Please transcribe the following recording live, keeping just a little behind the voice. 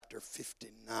chapter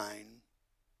 59.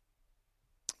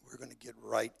 We're going to get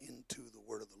right into the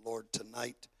word of the Lord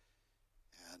tonight.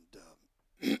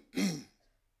 And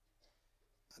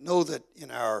I know that in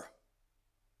our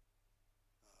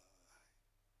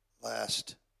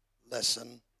last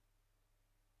lesson,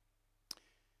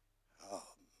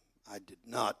 I did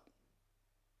not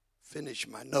finish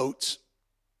my notes,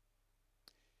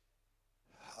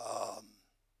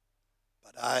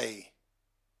 but I,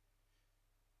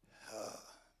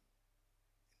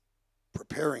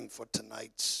 preparing for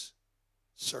tonight's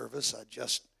service, I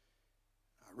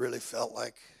really felt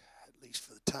like, at least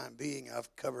for the time being,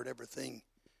 I've covered everything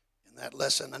in that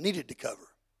lesson I needed to cover.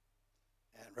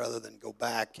 And rather than go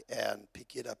back and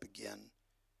pick it up again,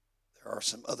 there are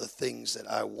some other things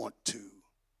that I want to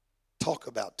talk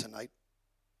about tonight.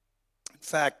 In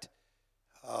fact,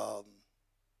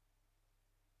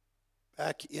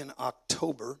 back in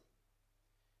October,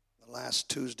 the last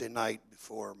Tuesday night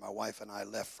before my wife and I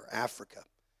left for Africa,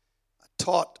 I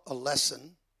taught a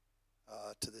lesson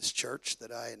to this church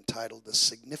that I entitled The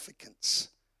Significance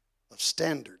of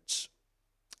Standards.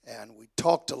 And we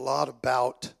talked a lot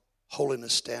about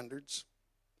holiness standards,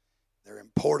 their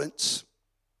importance.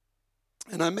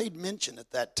 And I made mention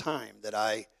at that time that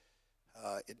I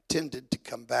intended to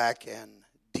come back and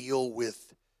deal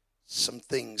with some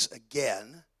things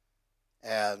again,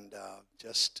 and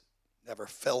just never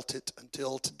felt it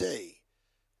until today.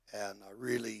 And I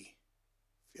really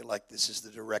feel like this is the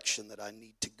direction that I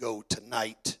need to go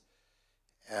tonight.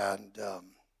 And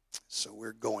so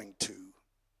we're going to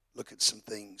look at some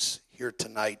things here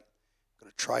tonight. I'm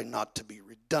going to try not to be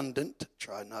redundant,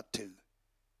 try not to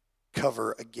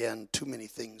cover again too many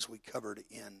things we covered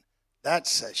in that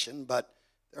session, but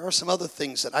there are some other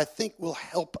things that I think will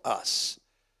help us.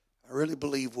 I really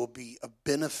believe will be a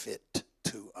benefit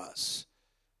to us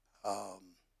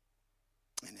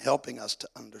in helping us to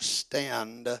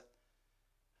understand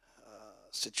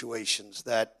situations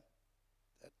that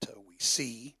we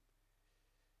see.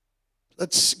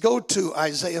 Let's go to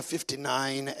Isaiah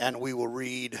 59, and we will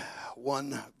read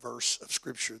one verse of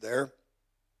Scripture there.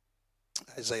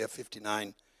 Isaiah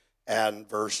 59 and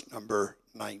verse number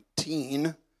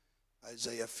 19.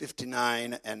 Isaiah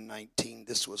 59 and 19.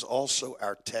 This was also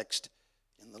our text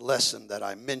in the lesson that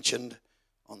I mentioned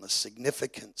on the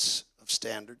significance of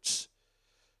standards.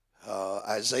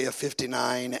 Isaiah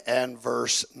 59 and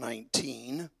verse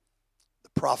 19. The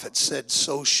prophet said,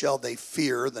 "So shall they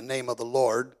fear the name of the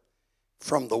Lord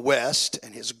from the west,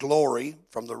 and his glory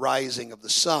from the rising of the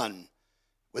sun.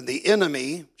 When the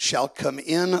enemy shall come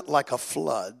in like a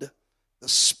flood, the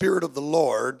Spirit of the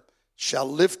Lord shall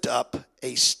lift up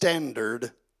a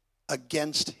standard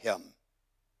against him."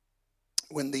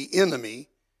 When the enemy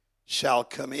shall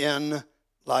come in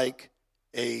like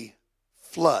a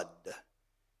flood,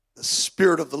 the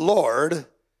Spirit of the Lord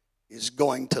is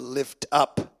going to lift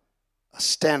up a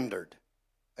standard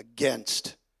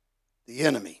against the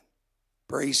enemy.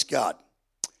 Praise God.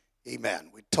 Amen.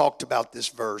 We talked about this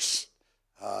verse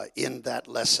in that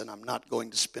lesson. I'm not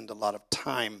going to spend a lot of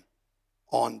time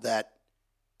on that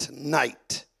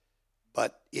tonight,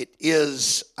 but it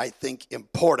is, I think,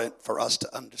 important for us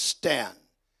to understand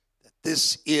that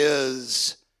this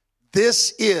is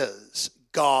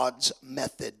God's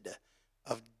method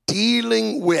of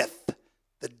dealing with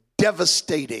the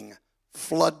devastating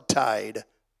flood tide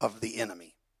of the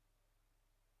enemy.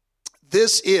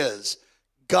 This is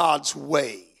God's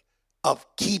way of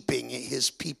keeping his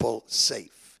people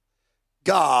safe.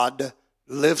 God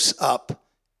lifts up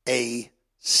a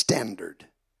standard.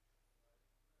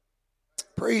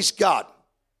 Praise God.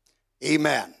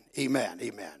 Amen. Amen.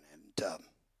 Amen. And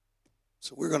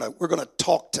so we're gonna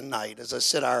talk tonight. As I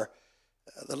said,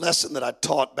 the lesson that I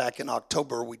taught back in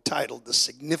October, we titled The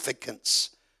Significance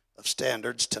of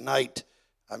Standards. Tonight,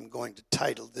 I'm going to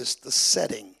title this The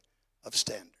Setting of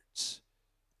Standards.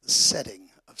 The Setting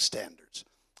of Standards.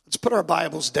 Let's put our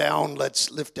Bibles down.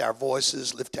 Let's lift our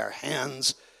voices, lift our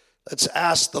hands. Let's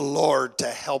ask the Lord to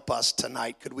help us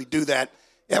tonight. Could we do that?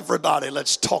 Everybody,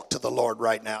 let's talk to the Lord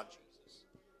right now. Jesus,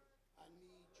 I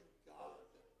need you, God.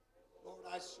 Lord,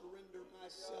 I surrender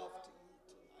myself to you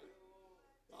tonight.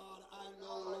 God, I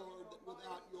know, Lord, that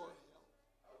without your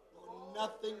help, Lord,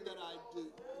 nothing that I do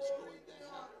is going to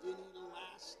have any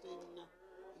lasting,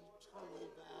 eternal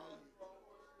value.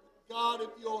 God,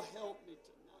 if you'll help me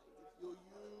tonight, if you'll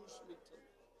use me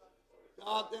tonight,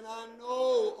 God, then I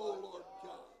know, oh Lord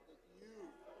God, that you,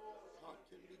 God,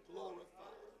 can be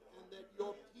glorified and that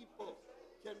your people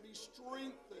can be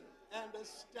strengthened and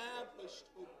established,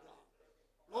 oh God.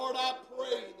 Lord, I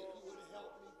pray that you would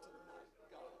help me tonight,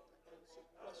 God, to answer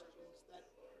questions that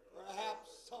perhaps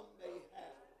some may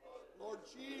have. Lord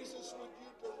Jesus, Jesus, would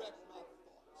you direct my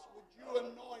thoughts? Would you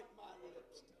anoint my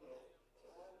lips tonight?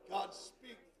 God,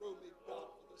 speak through me, God,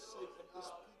 for the sake of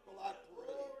this people, I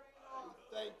pray. We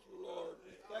thank you, Lord.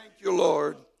 We thank you,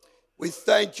 Lord. We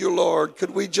thank you, Lord.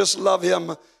 Could we just love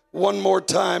him one more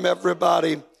time,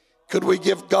 everybody? Could we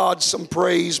give God some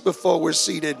praise before we're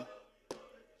seated?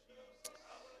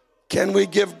 Can we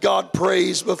give God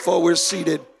praise before we're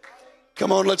seated?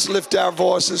 Come on, let's lift our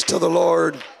voices to the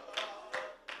Lord.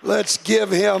 Let's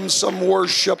give him some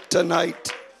worship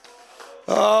tonight.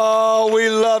 Oh, we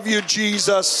love you,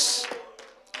 Jesus.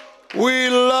 We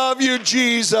love you,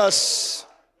 Jesus.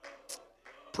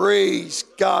 Praise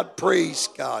God, praise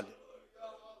God.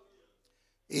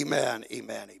 Amen,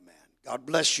 amen, amen. God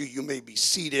bless you. You may be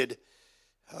seated.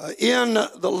 In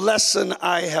the lesson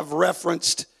I have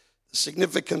referenced the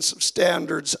significance of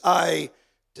standards. I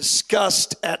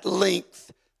discussed at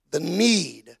length the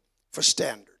need for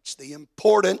standards, the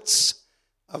importance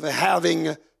of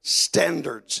having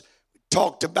standards. We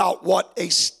talked about what a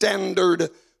standard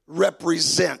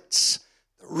represents,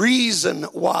 the reason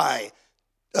why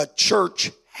a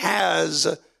church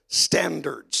has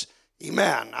standards.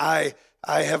 Amen.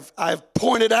 I've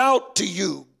pointed out to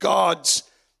you God's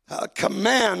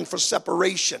command for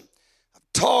separation.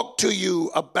 I've talked to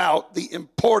you about the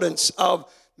importance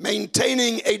of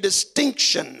maintaining a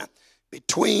distinction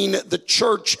between the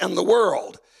church and the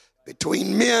world,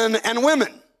 between men and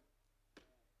women.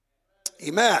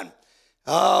 Amen.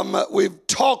 We've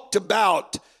talked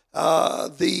about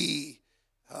the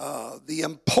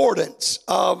importance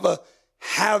of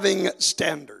having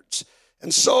standards,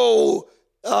 and so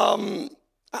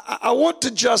I want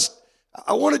to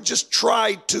just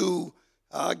try to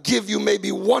give you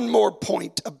maybe one more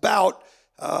point about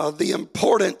the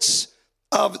importance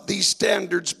of these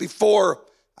standards before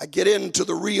I get into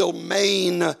the real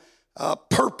main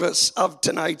purpose of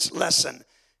tonight's lesson.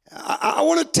 I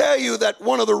want to tell you that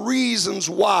one of the reasons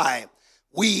why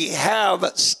we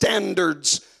have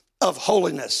standards of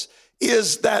holiness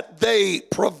is that they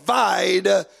provide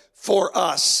for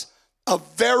us a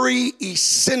very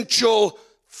essential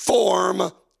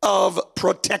form of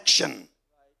protection.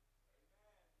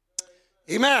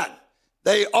 Amen.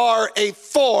 They are a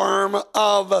form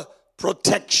of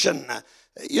protection.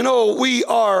 You know, we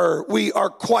are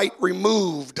quite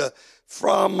removed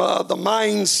from the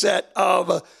mindset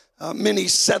of many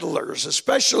settlers,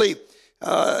 especially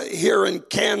here in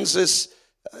Kansas.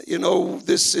 You know,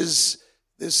 this is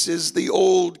the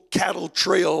old cattle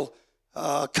trail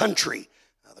country,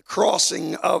 the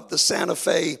crossing of the Santa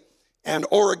Fe and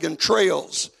Oregon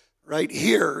trails right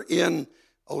here in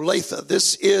Olathe.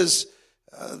 This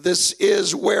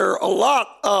is where a lot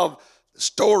of the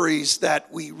stories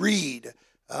that we read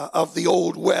of the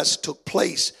Old West took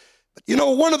place. But you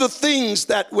know, one of the things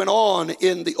that went on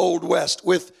in the Old West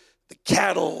with the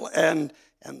cattle and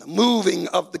the moving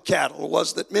of the cattle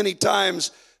was that many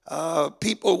times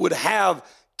people would have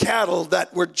cattle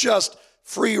that were just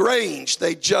free range.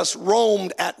 They just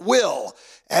roamed at will.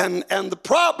 And the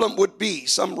problem would be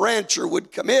some rancher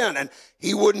would come in and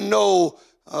he wouldn't know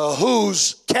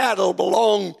whose cattle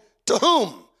belonged to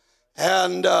whom.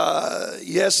 And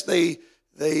yes, they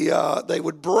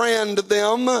would brand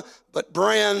them, but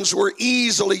brands were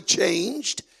easily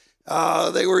changed.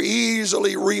 They were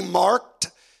easily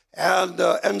remarked.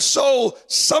 And so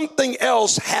something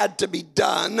else had to be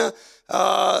done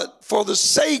for the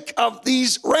sake of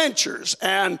these ranchers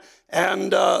and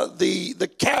the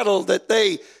cattle that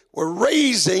they were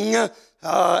raising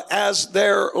as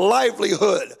their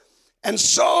livelihood. And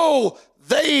so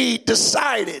they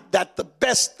decided that the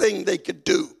best thing they could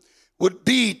do would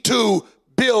be to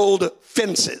build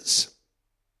fences.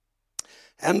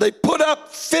 And they put up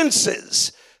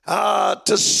fences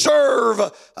to serve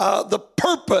the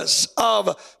purpose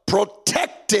of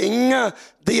protecting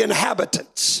the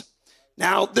inhabitants.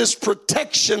 Now, this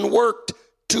protection worked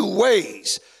two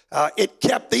ways. It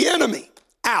kept the enemy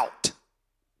out.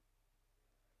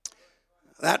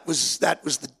 That was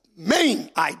the main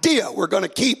idea. We're going to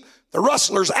keep the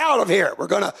rustlers out of here. We're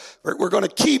going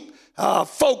to keep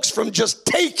folks from just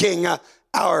taking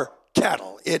our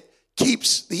cattle. It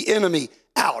keeps the enemy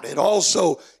out. It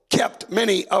also kept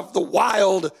many of the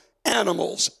wild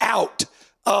animals out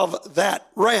of that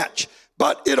ranch.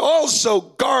 But it also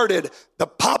guarded the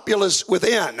populace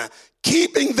within,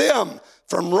 keeping them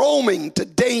from roaming to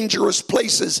dangerous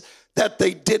places that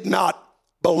they did not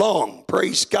belong.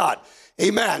 Praise God.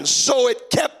 Amen. So it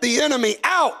kept the enemy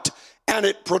out and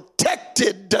it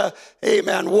protected,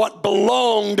 what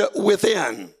belonged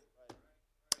within.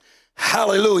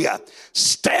 Hallelujah.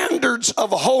 Standards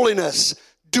of holiness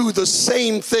do the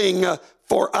same thing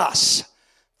for us.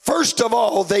 First of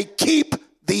all, they keep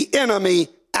the enemy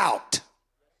out.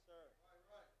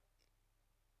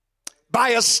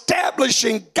 By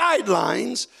establishing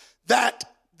guidelines that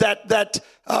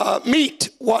meet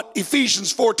what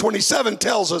Ephesians 4:27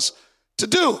 tells us to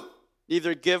do.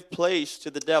 Neither give place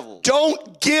to the devil.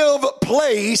 Don't give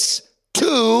place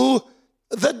to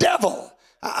the devil.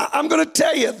 I'm going to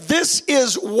tell you, this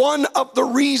is one of the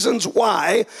reasons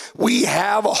why we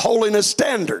have holiness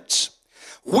standards.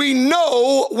 We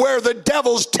know where the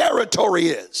devil's territory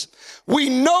is. We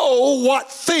know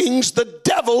what things the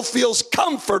devil feels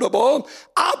comfortable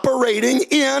operating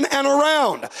in and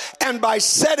around. And by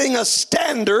setting a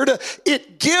standard,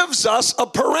 it gives us a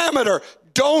parameter.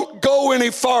 Don't go any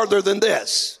farther than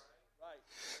this.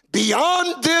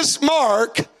 Beyond this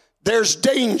mark, there's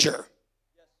danger.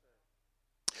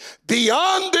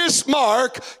 Beyond this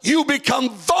mark, you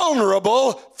become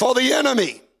vulnerable for the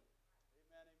enemy.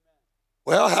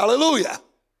 Well, hallelujah.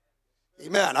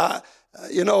 Amen.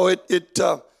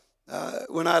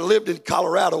 When I lived in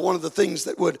Colorado, one of the things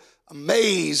that would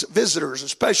amaze visitors,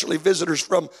 especially visitors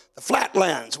from the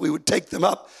flatlands, we would take them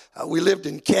up. We lived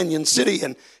in Canyon City,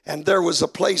 and there was a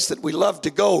place that we loved to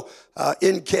go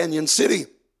in Canyon City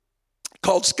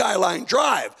called Skyline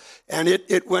Drive, and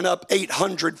it went up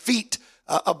 800 feet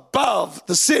above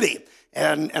the city.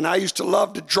 And I used to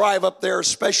love to drive up there,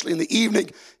 especially in the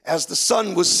evening as the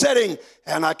sun was setting,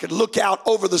 and I could look out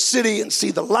over the city and see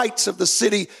the lights of the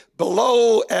city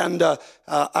below. And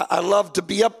I loved to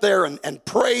be up there and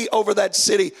pray over that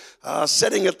city,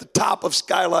 sitting at the top of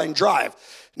Skyline Drive.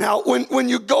 Now, when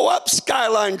you go up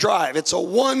Skyline Drive, it's a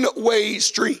one-way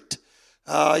street.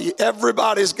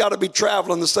 Everybody's got to be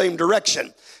traveling the same direction.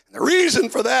 And the reason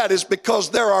for that is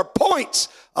because there are points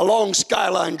along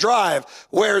Skyline Drive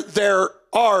where there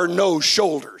are no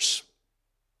shoulders.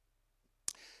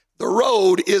 The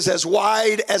road is as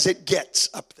wide as it gets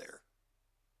up there.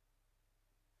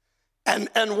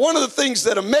 And one of the things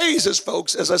that amazes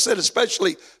folks, as I said,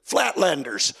 especially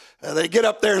flatlanders, they get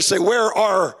up there and say, where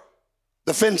are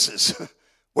the fences?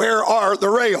 Where are the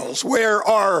rails? Where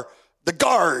are the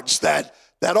guards that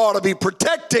ought to be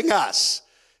protecting us?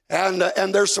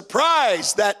 And they're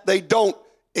surprised that they don't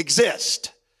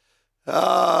exist.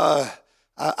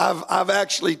 I've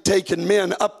actually taken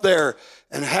men up there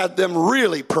and had them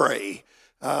really pray.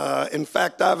 In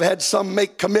fact, I've had some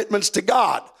make commitments to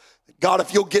God. God,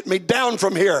 if you'll get me down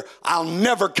from here, I'll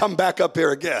never come back up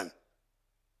here again.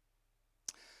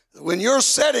 When you're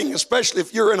setting, especially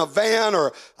if you're in a van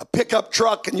or a pickup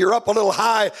truck and you're up a little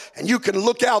high and you can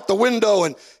look out the window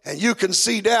and you can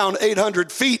see down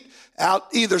 800 feet out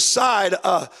either side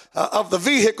of the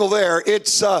vehicle there,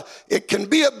 it can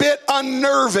be a bit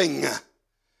unnerving.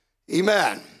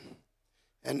 Amen.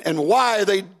 And why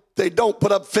they don't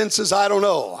put up fences, I don't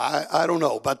know. I don't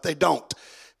know, but they don't.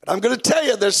 But I'm going to tell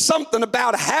you, there's something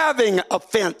about having a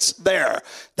fence there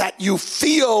that you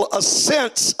feel a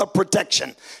sense of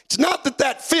protection. It's not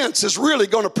that fence is really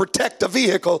going to protect a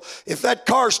vehicle. If that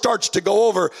car starts to go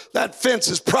over, that fence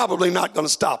is probably not going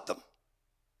to stop them.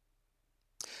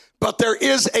 But there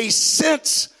is a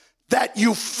sense that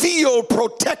you feel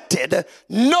protected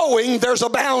knowing there's a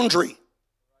boundary.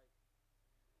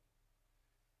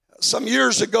 Some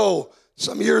years ago,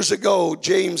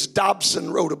 James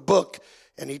Dobson wrote a book,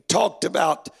 and he talked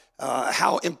about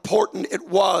how important it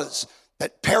was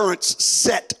that parents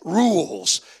set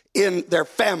rules in their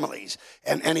families.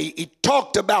 And he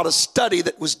talked about a study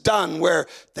that was done where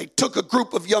they took a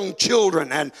group of young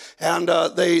children and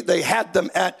they had them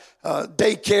at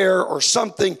daycare or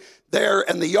something there,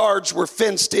 and the yards were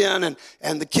fenced in,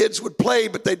 and the kids would play,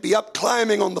 but they'd be up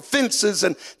climbing on the fences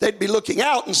and they'd be looking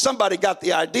out, and somebody got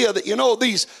the idea that,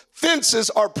 these fences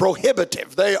are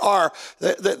prohibitive. They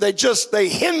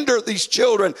hinder these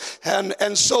children,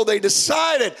 and so they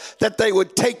decided that they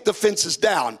would take the fences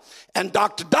down. And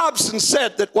Dr. Dobson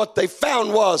said that what they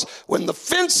found was when the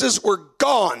fences were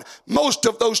gone, most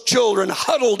of those children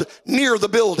huddled near the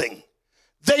building.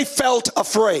 They felt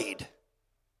afraid.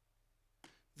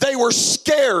 They were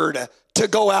scared to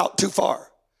go out too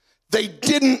far. They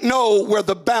didn't know where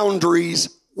the boundaries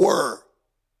were.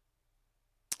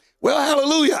 Well,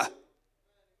 hallelujah.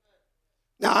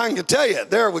 Now, I can tell you,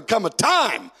 there would come a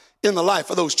time in the life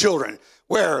of those children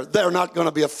where they're not going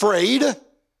to be afraid.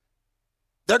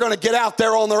 They're going to get out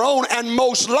there on their own and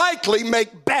most likely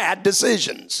make bad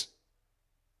decisions.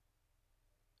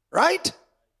 Right?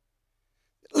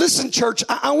 Listen, church,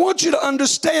 I want you to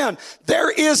understand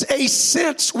there is a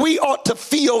sense we ought to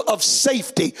feel of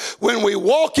safety when we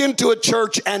walk into a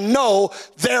church and know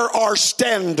there are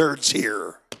standards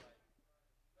here.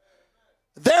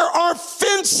 There are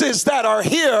fences that are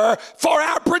here for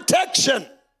our protection.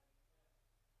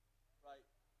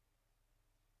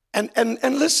 And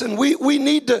listen, we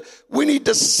need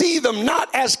to see them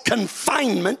not as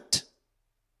confinement,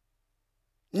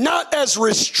 not as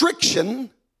restriction,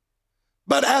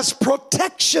 but as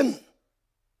protection.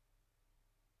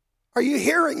 Are you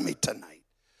hearing me tonight?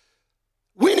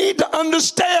 We need to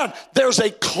understand there's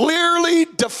a clearly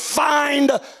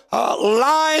defined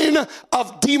line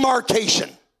of demarcation.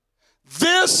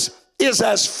 This is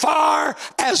as far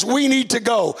as we need to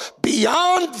go.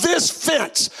 Beyond this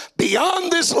fence,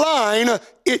 beyond this line,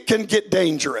 it can get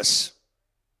dangerous.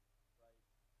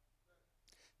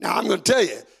 Now, I'm going to tell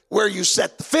you, where you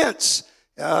set the fence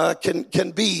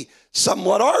can be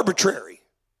somewhat arbitrary.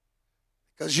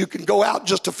 Because you can go out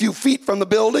just a few feet from the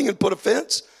building and put a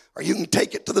fence, or you can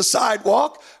take it to the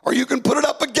sidewalk, or you can put it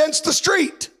up against the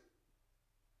street.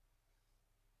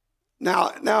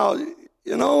 Now,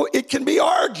 you know, it can be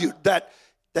argued that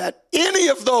any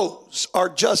of those are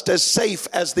just as safe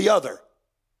as the other.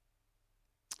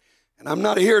 And I'm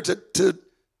not here to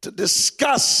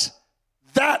discuss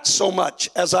that so much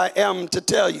as I am to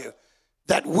tell you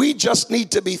that we just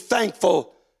need to be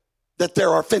thankful that there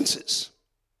are fences.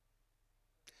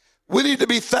 We need to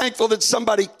be thankful that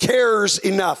somebody cares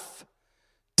enough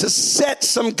to set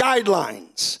some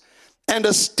guidelines and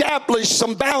establish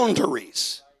some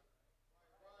boundaries.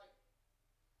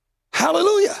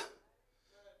 Hallelujah.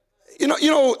 You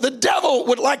know, the devil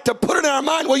would like to put it in our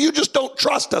mind, well, you just don't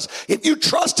trust us. If you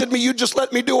trusted me, you just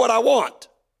let me do what I want.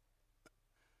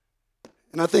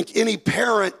 And I think any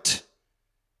parent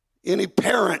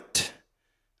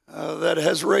that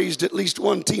has raised at least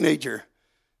one teenager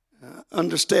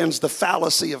understands the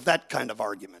fallacy of that kind of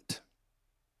argument.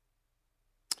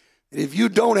 If you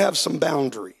don't have some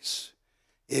boundaries,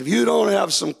 if you don't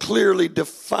have some clearly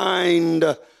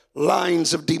defined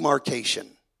lines of demarcation,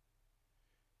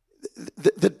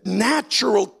 the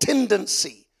natural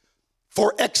tendency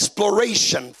for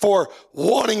exploration, for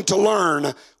wanting to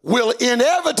learn, will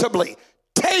inevitably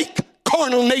take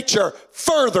carnal nature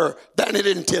further than it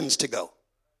intends to go.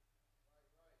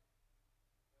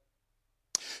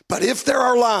 But if there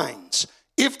are lines,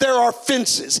 if there are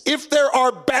fences, if there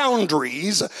are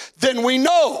boundaries, then we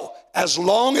know as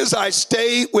long as I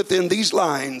stay within these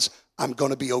lines, I'm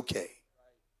going to be okay.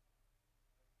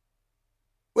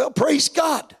 Well, praise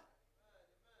God.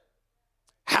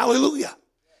 Hallelujah.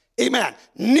 Amen.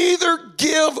 Neither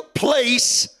give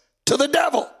place to the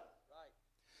devil.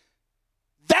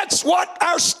 That's what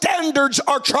our standards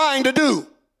are trying to do.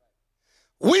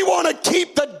 We want to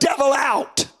keep the devil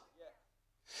out.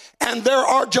 And there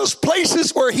are just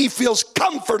places where he feels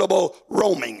comfortable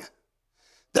roaming.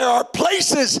 There are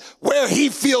places where he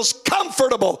feels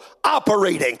comfortable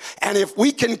operating. And if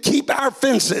we can keep our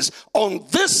fences on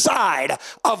this side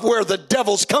of where the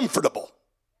devil's comfortable,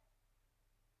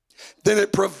 then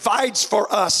it provides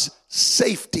for us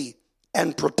safety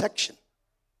and protection.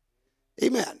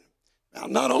 Amen. Now,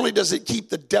 not only does it keep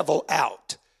the devil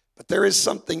out, but there is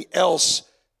something else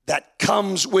that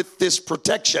comes with this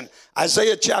protection.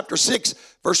 Isaiah chapter 6,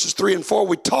 verses 3 and 4,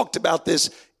 we talked about this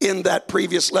in that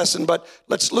previous lesson, but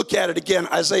let's look at it again.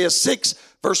 Isaiah 6,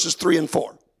 verses 3 and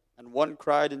 4. And one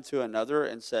cried into another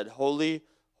and said, Holy,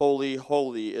 holy,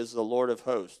 holy is the Lord of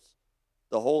hosts.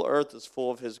 The whole earth is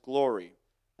full of his glory.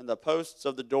 And the posts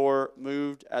of the door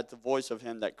moved at the voice of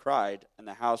him that cried, and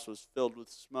the house was filled with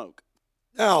smoke.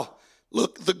 Now,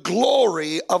 look, the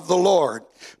glory of the Lord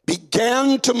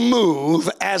began to move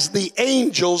as the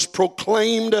angels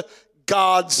proclaimed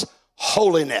God's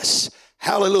holiness.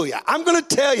 Hallelujah. I'm going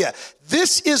to tell you,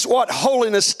 this is what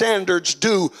holiness standards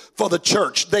do for the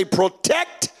church. They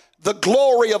protect the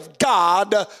glory of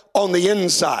God on the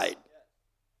inside.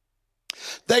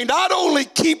 They not only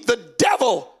keep the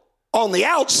devil on the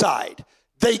outside,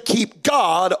 they keep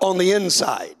God on the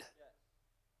inside.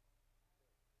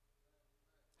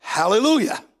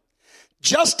 Hallelujah.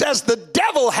 Just as the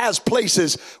devil has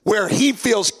places where he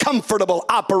feels comfortable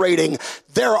operating,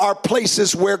 there are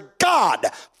places where God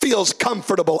feels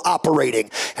comfortable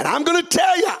operating. And I'm going to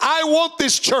tell you, I want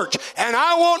this church and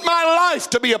I want my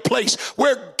life to be a place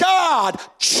where God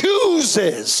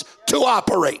chooses to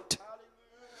operate,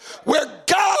 where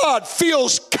God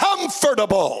feels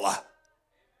comfortable.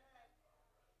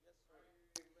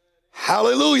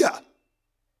 Hallelujah.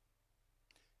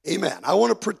 Amen. I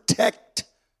want to protect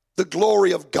the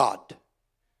glory of God.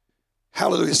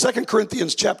 Hallelujah. 2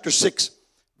 Corinthians chapter 6,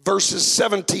 verses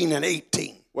 17 and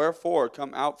 18. Wherefore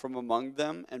come out from among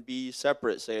them, and be ye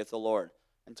separate, saith the Lord,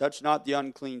 and touch not the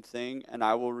unclean thing, and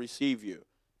I will receive you.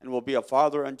 and will be a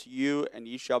father unto you, and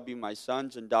ye shall be my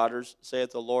sons and daughters,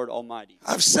 saith the Lord Almighty.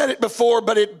 I've said it before,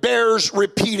 but it bears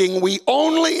repeating. We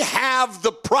only have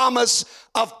the promise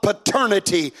of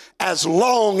paternity as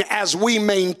long as we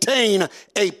maintain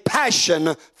a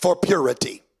passion for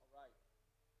purity.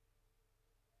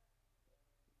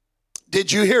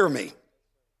 Did you hear me?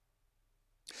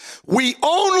 We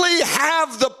only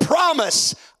have the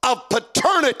promise of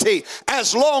paternity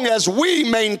as long as we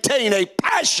maintain a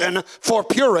passion for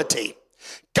purity.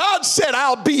 God said,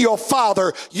 I'll be your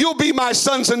father, you'll be my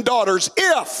sons and daughters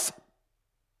if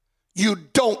you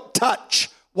don't touch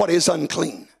what is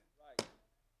unclean.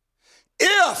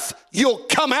 If you'll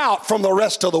come out from the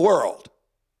rest of the world.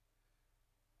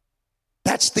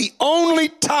 That's the only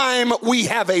time we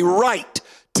have a right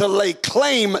to lay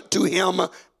claim to him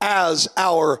as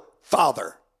our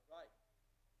Father.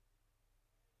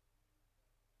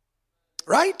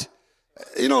 Right?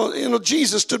 You know,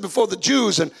 Jesus stood before the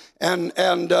Jews and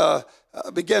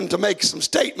began to make some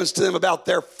statements to them about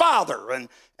their father.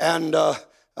 And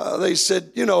they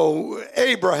said, you know,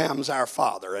 Abraham's our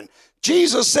father. And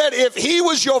Jesus said, if he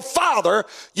was your father,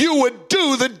 you would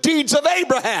do the deeds of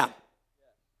Abraham.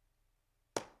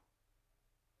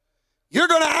 You're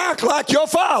going to act like your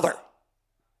father.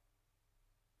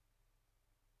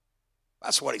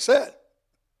 That's what he said.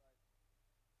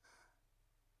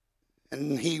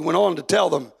 And he went on to tell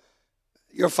them,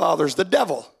 your father's the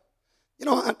devil. You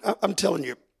know, I'm telling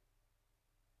you,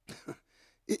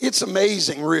 it's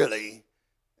amazing, really.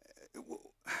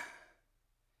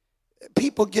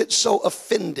 People get so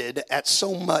offended at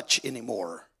so much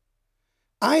anymore.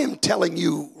 I am telling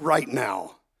you right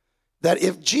now that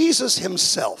if Jesus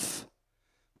himself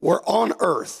were on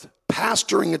earth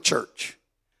pastoring a church,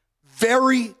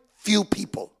 very few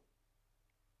people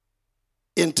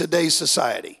in today's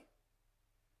society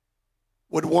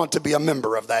would want to be a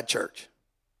member of that church.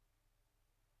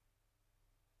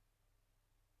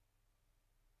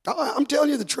 I'm telling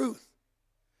you the truth.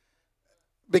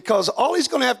 Because all he's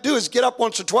going to have to do is get up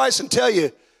once or twice and tell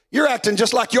you, you're acting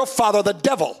just like your father, the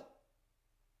devil.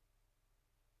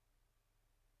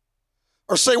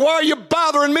 Or say, why are you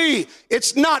bothering me?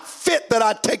 It's not fit that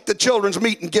I take the children's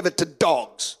meat and give it to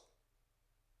dogs.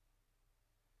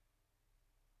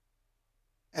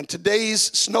 And today's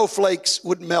snowflakes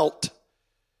would melt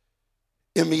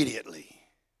immediately.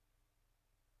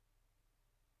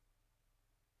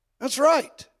 That's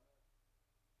right.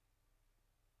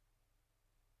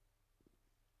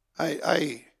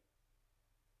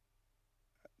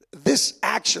 This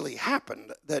actually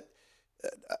happened. That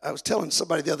I was telling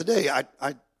somebody the other day,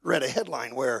 I read a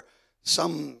headline where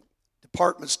some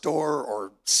department store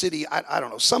or city, I don't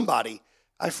know, somebody,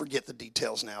 I forget the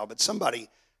details now, but somebody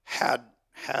had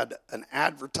an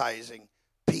advertising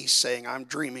piece saying, I'm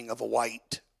dreaming of a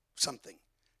white something.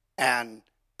 And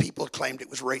people claimed it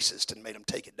was racist and made them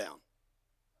take it down.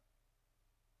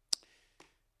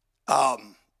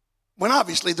 When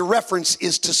obviously the reference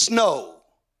is to snow.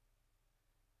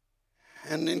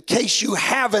 And in case you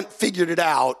haven't figured it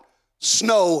out,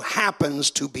 snow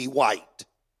happens to be white.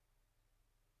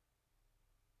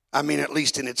 I mean, at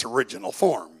least in its original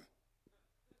form.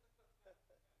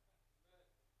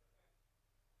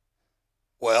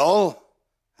 Well,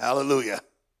 hallelujah.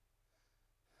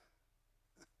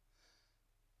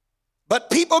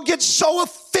 But people get so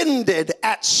offended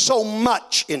at so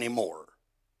much anymore.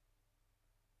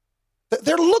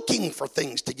 They're looking for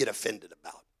things to get offended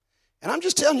about. And I'm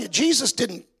just telling you, Jesus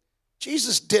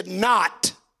did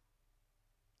not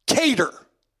cater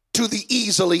to the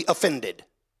easily offended. In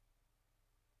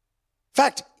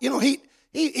fact, you know, he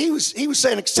was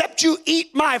saying, except you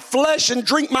eat my flesh and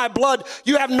drink my blood,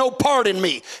 you have no part in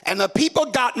me. And the people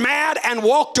got mad and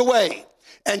walked away.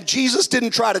 And Jesus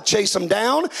didn't try to chase them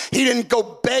down. He didn't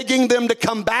go begging them to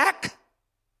come back.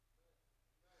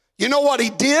 You know what he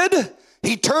did?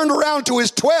 He turned around to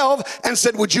his 12 and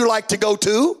said, would you like to go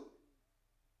too?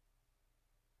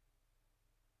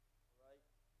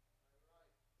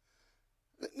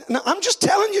 Now, I'm just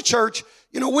telling you, church,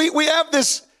 you know, we have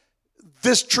this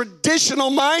traditional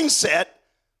mindset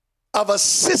of a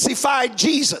sissified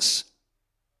Jesus.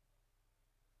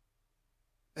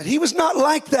 And he was not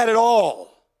like that at all.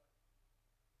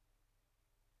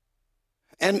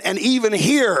 And even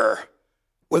here,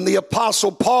 when the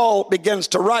Apostle Paul begins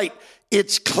to write,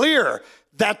 it's clear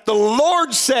that the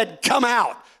Lord said, come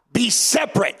out, be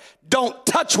separate, don't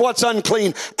touch what's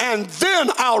unclean, and then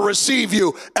I'll receive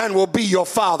you and will be your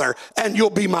father, and you'll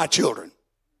be my children.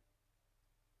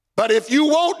 But if you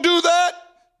won't do that,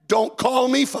 don't call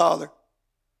me father.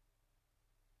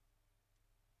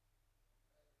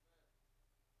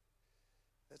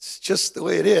 It's just the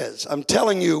way it is. I'm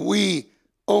telling you, we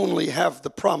only have the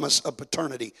promise of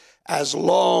paternity as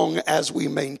long as we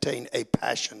maintain a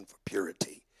passion for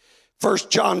purity. 1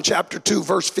 John chapter 2,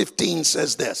 verse 15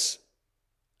 says this.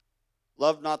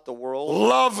 Love not the world.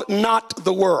 Love not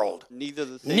the world. Neither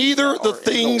the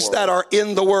things that are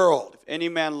in the world. If any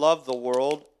man love the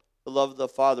world, the love of the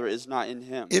Father is not in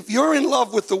him. If you're in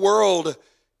love with the world,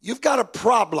 you've got a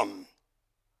problem.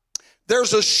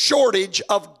 There's a shortage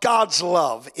of God's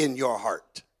love in your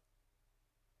heart.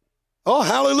 Oh,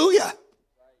 hallelujah.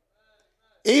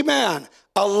 Amen.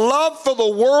 A love for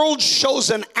the world shows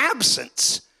an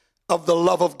absence of the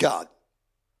love of God.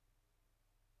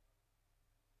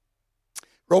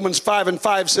 Romans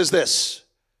 5:5 says this.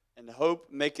 And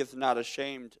hope maketh not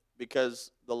ashamed,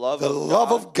 because the love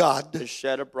of God is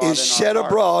shed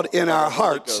abroad in our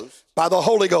hearts by the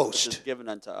Holy Ghost. Which is given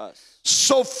unto us.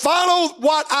 So follow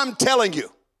what I'm telling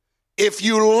you. If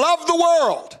you love the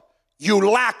world, you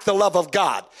lack the love of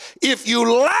God. If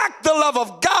you lack the love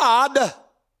of God,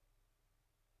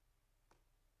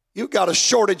 you've got a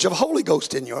shortage of Holy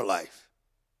Ghost in your life.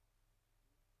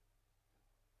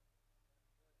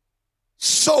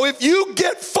 So if you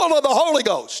get full of the Holy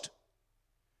Ghost,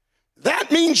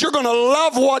 that means you're going to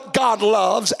love what God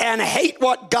loves and hate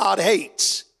what God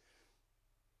hates.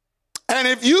 And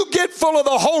if you get full of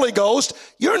the Holy Ghost,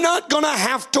 you're not going to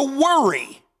have to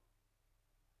worry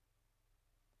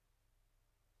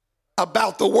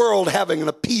about the world having an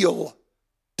appeal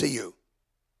to you.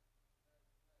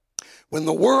 When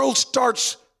the world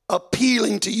starts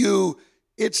appealing to you,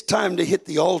 it's time to hit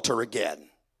the altar again.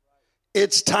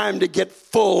 It's time to get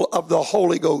full of the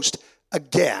Holy Ghost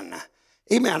again.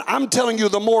 Amen. I'm telling you,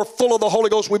 the more full of the Holy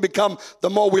Ghost we become, the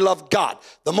more we love God.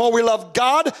 The more we love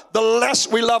God, the less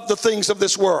we love the things of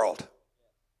this world.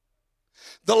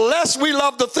 The less we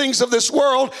love the things of this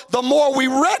world, the more we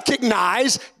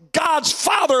recognize God's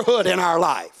fatherhood in our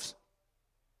lives.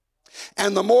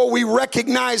 And the more we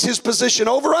recognize his position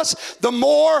over us, the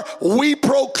more we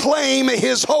proclaim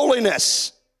his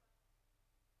holiness.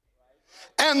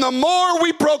 And the more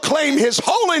we proclaim his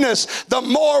holiness, the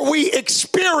more we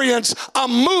experience a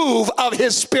move of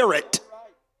his Spirit.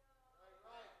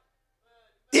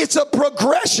 It's a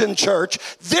progression, church.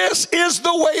 This is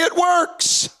the way it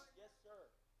works.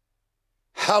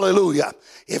 Hallelujah.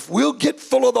 If we'll get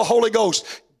full of the Holy Ghost,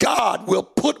 God will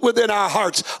put within our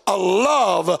hearts a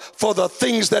love for the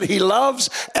things that he loves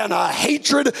and a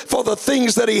hatred for the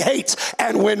things that he hates.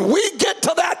 And when we get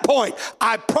to that point,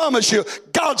 I promise you,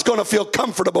 God's going to feel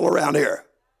comfortable around here.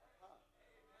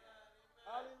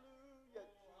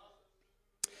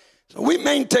 So we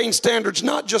maintain standards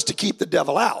not just to keep the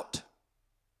devil out,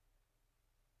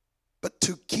 but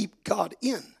to keep God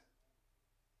in.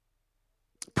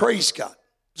 Praise God.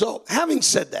 So having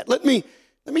said that, let me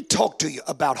talk to you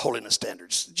about holiness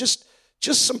standards. Just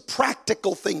some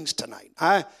practical things tonight.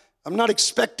 I'm not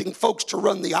expecting folks to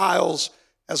run the aisles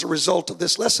as a result of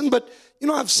this lesson, but you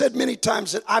know, I've said many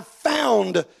times that I've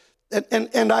found,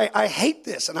 and I hate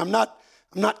this, and I'm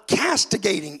not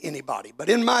castigating anybody, but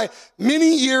in my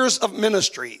many years of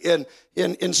ministry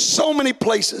in so many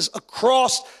places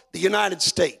across the United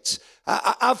States,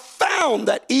 I've found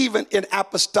that even in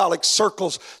apostolic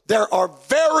circles, there are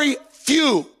very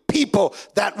few people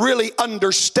that really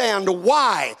understand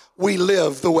why we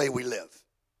live the way we live.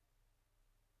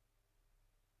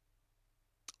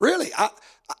 Really,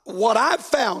 what I've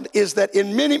found is that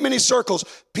in many, many circles,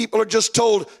 people are just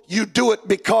told, you do it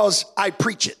because I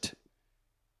preach it.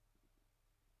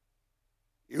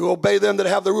 You obey them that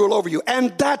have the rule over you.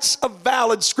 And that's a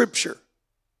valid scripture.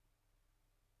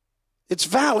 It's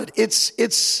valid.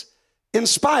 It's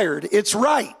inspired. It's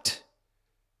right.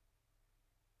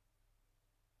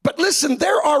 But listen,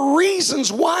 there are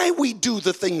reasons why we do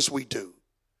the things we do.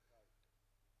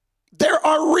 There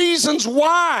are reasons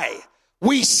why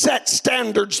we set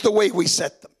standards the way we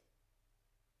set them.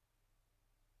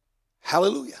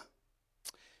 Hallelujah.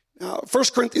 Now, 1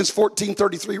 Corinthians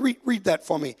 14:33, read that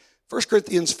for me. 1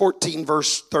 Corinthians 14,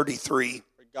 verse 33.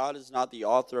 For God is not the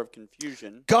author of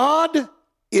confusion. God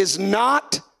is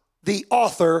not the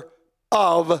author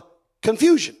of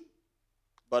confusion,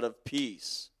 but of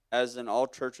peace, as in all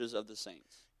churches of the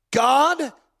saints.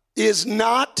 God is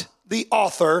not the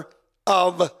author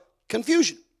of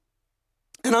confusion.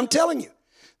 And I'm telling you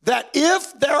that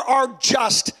if there are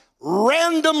just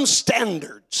random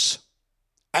standards,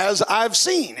 as I've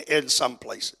seen in some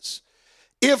places,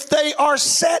 if they are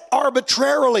set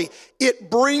arbitrarily, it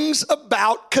brings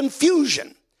about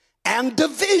confusion and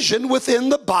division within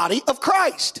the body of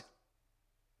Christ.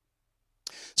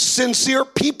 sincere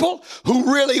people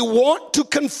who really want to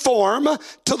conform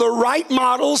to the right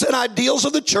models and ideals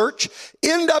of the church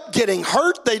end up getting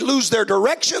hurt. They lose their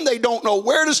direction. They don't know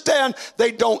where to stand.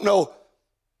 They don't know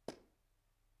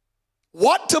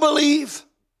what to believe.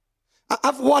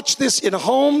 I've watched this in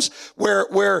homes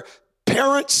where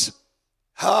parents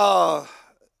parented,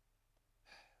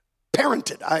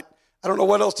 I don't know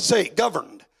what else to say,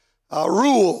 governed,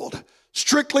 ruled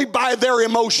strictly by their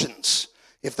emotions.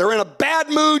 If they're in a bad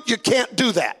mood, you can't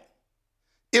do that.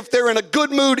 If they're in a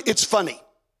good mood, it's funny.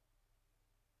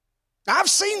 I've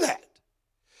seen that.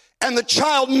 And the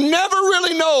child never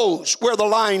really knows where the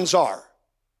lines are.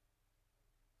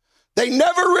 They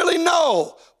never really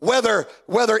know whether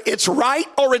it's right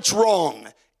or it's wrong.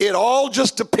 It all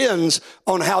just depends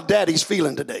on how daddy's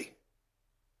feeling today.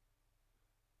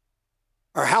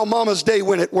 Or how mama's day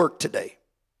went at work today.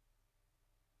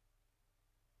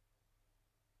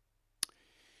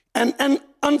 And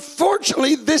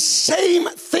unfortunately, this same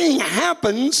thing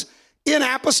happens in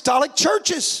apostolic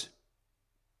churches.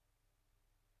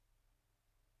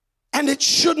 And it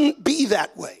shouldn't be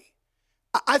that way.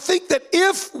 I think that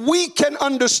if we can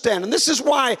understand, and this is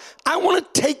why I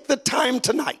want to take the time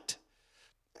tonight,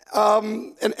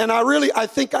 and I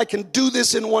think I can do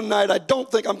this in one night. I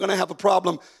don't think I'm going to have a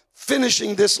problem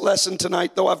finishing this lesson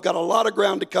tonight, though I've got a lot of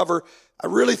ground to cover. I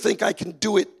really think I can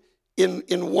do it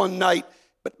in one night.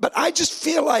 But I just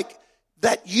feel like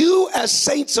that you as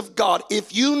saints of God,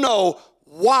 if you know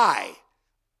why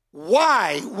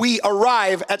we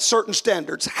arrive at certain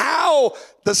standards, how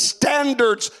the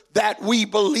standards that we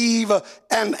believe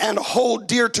and hold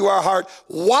dear to our heart,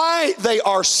 why they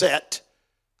are set,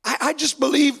 I just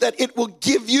believe that it will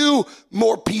give you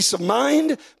more peace of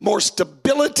mind, more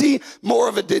stability, more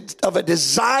of a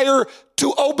desire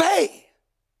to obey.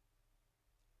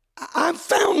 I've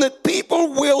found that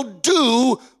people will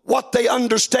do what they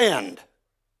understand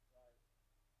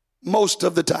most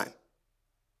of the time.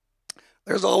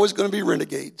 There's always going to be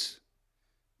renegades.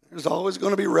 There's always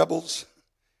going to be rebels.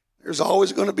 There's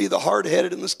always going to be the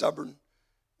hard-headed and the stubborn.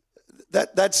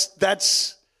 That's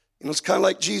it's kind of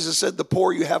like Jesus said, the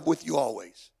poor you have with you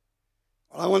always.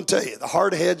 Well, I want to tell you, the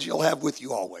hard-heads you'll have with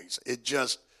you always.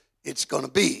 It's going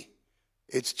to be.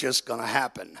 It's just going to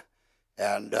happen.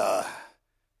 And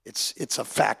it's a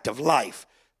fact of life.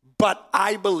 But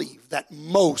I believe that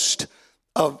most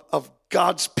of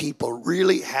God's people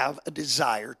really have a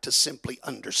desire to simply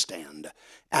understand.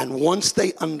 And once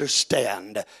they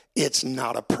understand, it's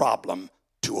not a problem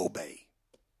to obey.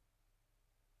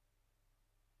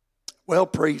 Well,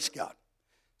 praise God.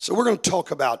 So we're going to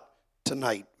talk about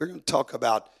tonight, we're going to talk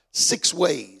about 6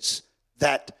 ways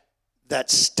that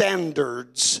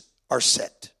standards are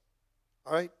set.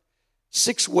 All right?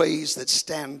 6 ways that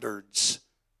standards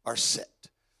are set.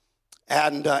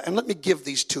 And let me give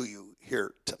these to you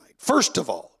here tonight. First of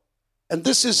all, and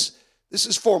this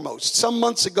is foremost. Some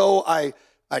months ago, I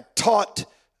taught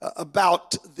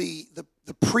about the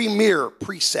premier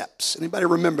precepts. Anybody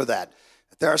remember that?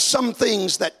 There are some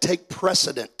things that take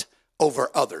precedent over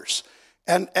others.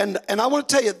 And I want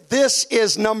to tell you, this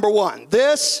is number one.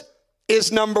 This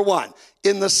is number one.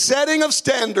 In the setting of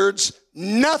standards,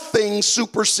 nothing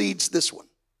supersedes this one.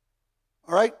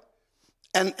 All right?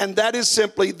 And that is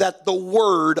simply that the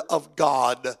Word of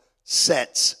God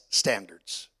sets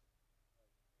standards.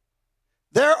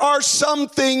 There are some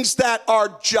things that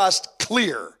are just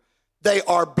clear. They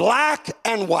are black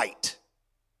and white.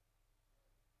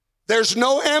 There's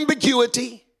no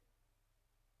ambiguity.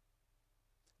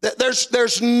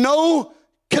 There's no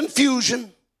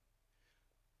confusion.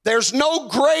 There's no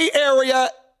gray area.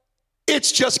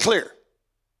 It's just clear.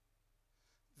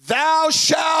 Thou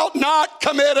shalt not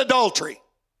commit adultery.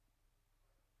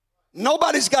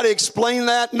 Nobody's got to explain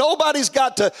that. Nobody's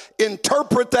got to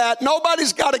interpret that.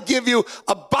 Nobody's got to give you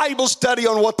a Bible study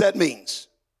on what that means.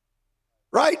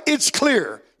 Right? It's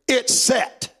clear. It's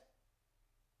set.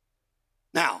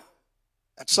 Now,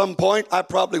 at some point, I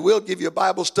probably will give you a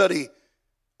Bible study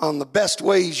on the best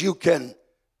ways you can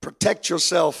protect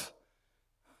yourself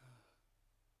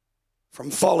from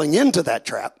falling into that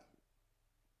trap.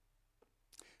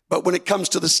 But when it comes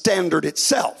to the standard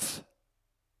itself,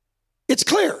 it's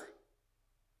clear.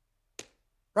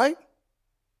 Right?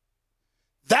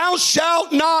 Thou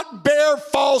shalt not bear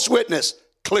false witness.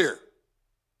 Clear.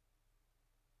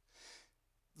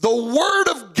 The Word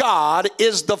of God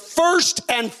is the first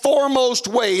and foremost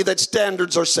way that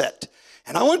standards are set.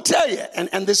 And I want to tell you,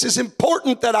 and this is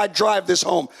important that I drive this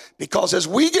home, because as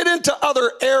we get into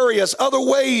other areas, other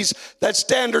ways that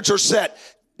standards are set,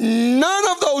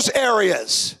 none of those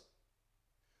areas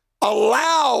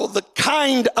allow the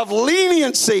kind of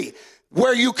leniency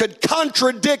where you could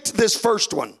contradict this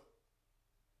first one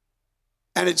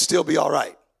and it'd still be all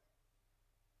right.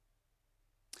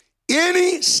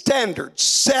 Any standard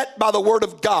set by the Word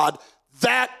of God,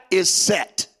 that is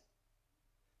set.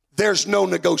 There's no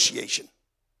negotiation.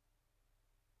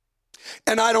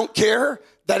 And I don't care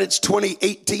that it's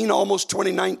 2018, almost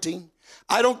 2019.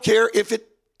 I don't care if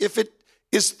it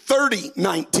is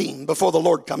 3019 before the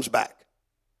Lord comes back.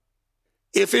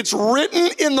 If it's written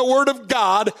in the Word of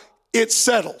God, it's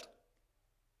settled.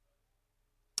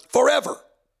 Forever.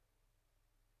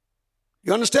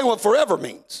 You understand what forever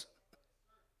means?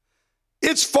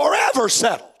 It's forever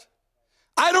settled.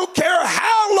 I don't care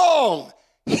how long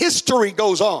history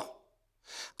goes on.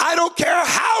 I don't care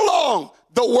how long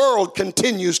the world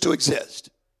continues to exist.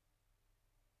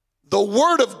 The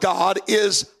Word of God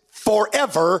is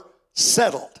forever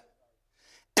settled.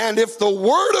 And if the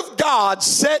Word of God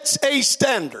sets a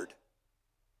standard,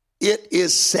 it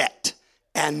is set.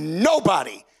 And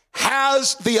nobody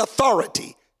has the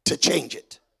authority to change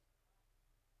it.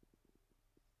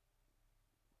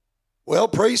 Well,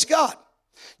 praise God.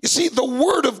 You see, the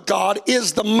Word of God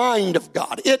is the mind of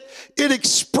God. It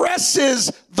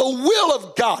expresses the will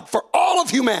of God for all of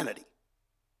humanity.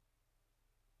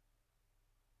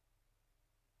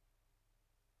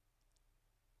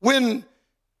 When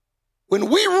we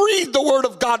read the Word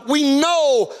of God, we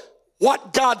know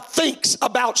what God thinks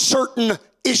about certain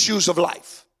issues of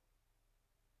life.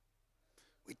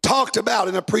 We talked about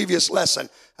in a previous lesson,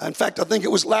 in fact, I think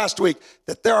it was last week,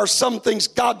 that there are some things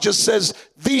God just says,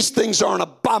 these things are an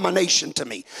abomination to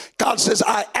me. God says,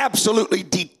 I absolutely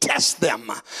detest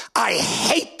them. I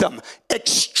hate them,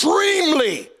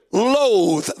 extremely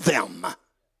loathe them.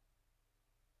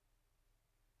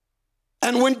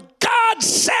 And when God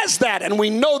says that, and we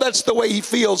know that's the way he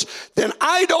feels, then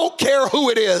I don't care who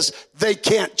it is, they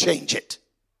can't change it.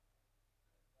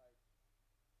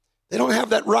 They don't have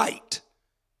that right.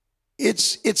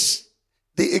 It's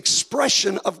the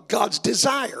expression of God's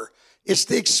desire. It's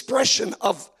the expression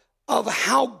of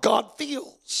how God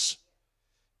feels.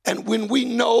 And when we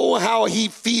know how he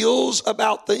feels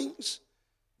about things,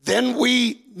 then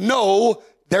we know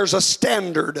there's a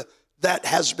standard that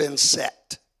has been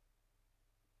set.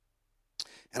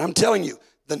 And I'm telling you,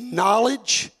 the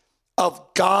knowledge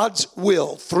of God's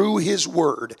will through his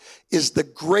word is the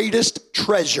greatest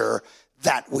treasure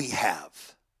that we have.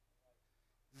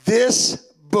 This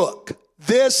book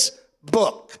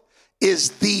is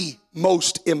the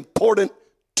most important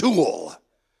tool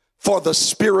for the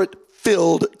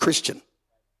Spirit-filled Christian.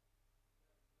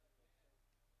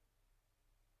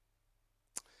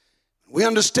 We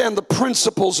understand the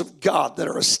principles of God that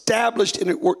are established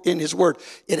in his word.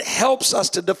 It helps us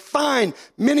to define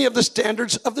many of the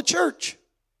standards of the church.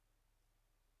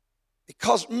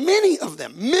 Because many of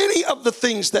the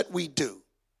things that we do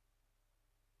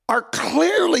are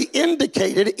clearly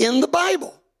indicated in the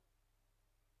Bible.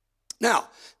 Now,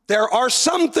 there are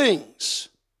some things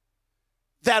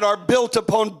that are built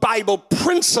upon Bible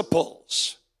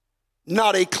principles,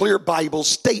 not a clear Bible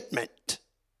statement.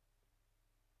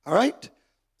 All right?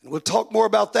 And we'll talk more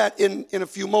about that in a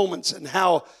few moments and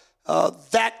how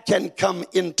that can come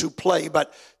into play.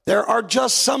 But there are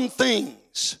just some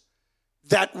things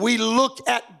that we look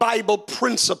at Bible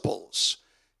principles.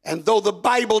 And though the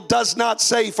Bible does not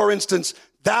say, for instance,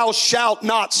 thou shalt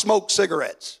not smoke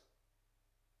cigarettes,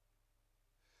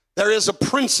 there is a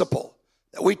principle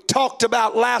that we talked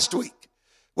about last week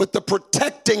with the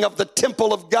protecting of the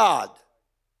temple of God.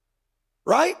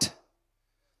 Right?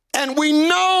 And we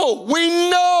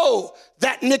know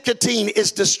that nicotine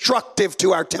is destructive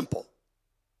to our temple.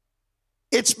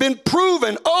 It's been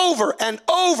proven over and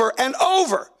over and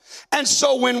over. And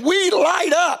so when we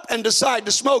light up and decide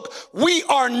to smoke, we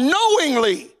are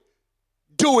knowingly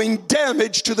doing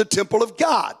damage to the temple of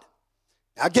God.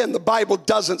 Now, again, the Bible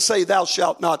doesn't say thou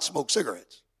shalt not smoke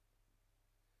cigarettes.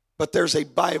 But there's a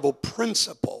Bible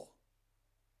principle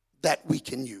that we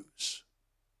can use.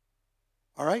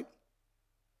 All right?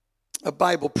 A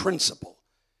Bible principle.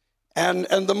 And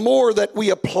the more that we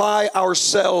apply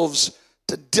ourselves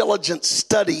to diligent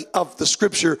study of the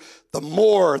Scripture, the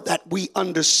more that we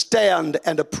understand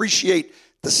and appreciate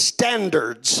the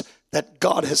standards that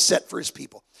God has set for his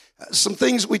people. Some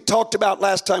things we talked about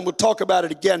last time, we'll talk about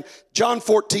it again. John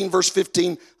 14, verse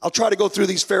 15. I'll try to go through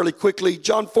these fairly quickly.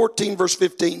 John 14, verse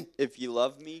 15. If you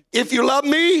love me,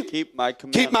 keep my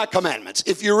commandments.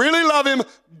 If you really love him,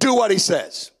 do what he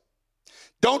says.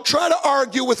 Don't try to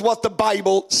argue with what the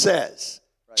Bible says.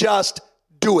 Right. Just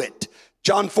do it.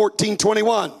 John 14,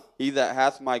 21. He that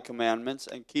hath my commandments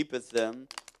and keepeth them,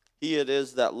 he it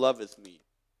is that loveth me.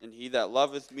 And he that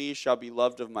loveth me shall be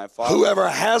loved of my Father. Whoever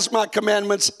has my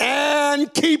commandments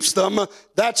and keeps them,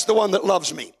 that's the one that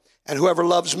loves me. And whoever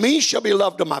loves me shall be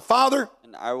loved of my Father.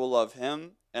 And I will love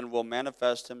him and will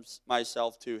manifest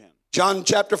myself to him. John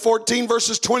chapter 14,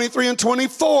 verses 23 and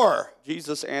 24.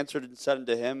 Jesus answered and said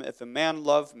unto him, If a man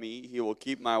love me, he will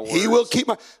keep my words. He will keep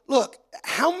my... Look,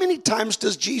 how many times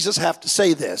does Jesus have to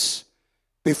say this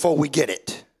before we get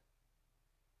it?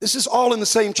 This is all in the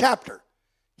same chapter.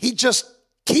 He just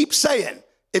keeps saying,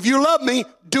 if you love me,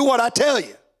 do what I tell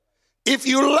you. If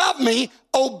you love me,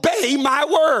 obey my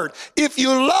word. If you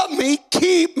love me,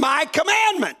 keep my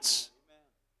commandments.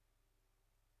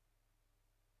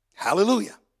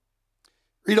 Hallelujah.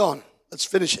 Read on. Let's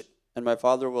finish it. And my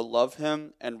Father will love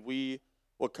him, and we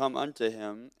will come unto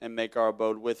him and make our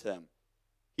abode with him.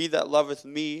 He that loveth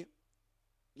me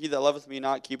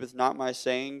not, keepeth not my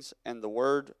sayings, and the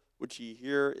word which ye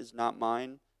hear is not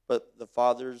mine, but the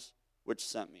Father's which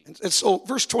sent me. And so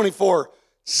verse 24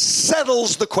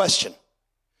 settles the question.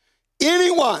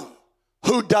 Anyone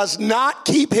who does not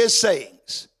keep his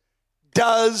sayings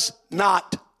does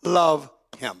not love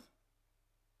him.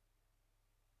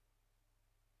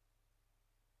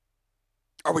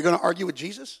 Are we going to argue with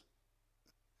Jesus?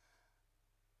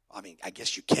 I mean, I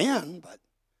guess you can, but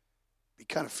it'd be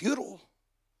kind of futile.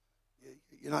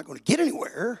 You're not going to get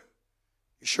anywhere.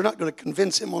 You're sure not going to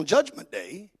convince him on Judgment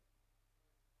Day.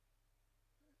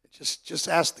 Just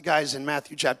ask the guys in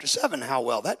Matthew chapter 7 how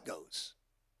well that goes.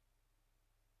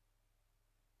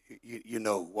 You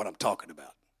know what I'm talking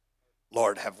about.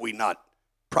 Lord, have we not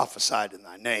prophesied in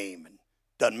thy name and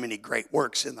done many great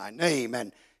works in thy name?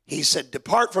 And he said,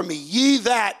 depart from me, ye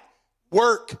that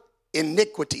work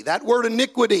iniquity. That word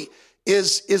iniquity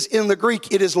is in the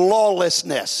Greek. It is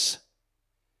lawlessness.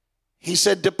 He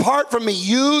said, depart from me,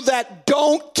 you that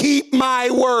don't keep my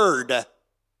word.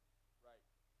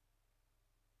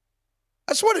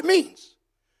 That's what it means.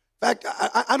 In fact,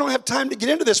 I don't have time to get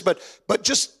into this, but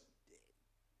just,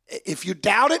 if you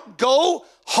doubt it, go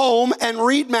home and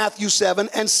read Matthew 7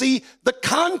 and see the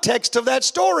context of that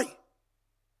story.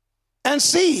 And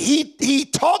see, he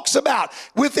talks about,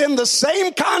 within the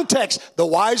same context, the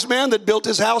wise man that built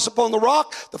his house upon the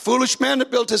rock, the foolish man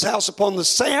that built his house upon the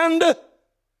sand,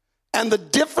 and the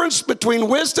difference between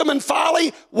wisdom and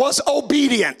folly was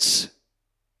obedience.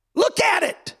 Look at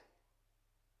it.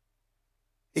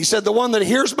 He said, the one that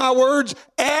hears my words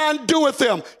and doeth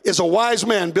them is a wise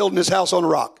man building his house on a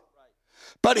rock.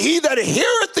 But he that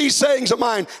heareth these sayings of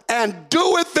mine and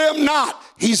doeth them not,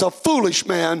 he's a foolish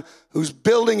man who's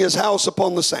building his house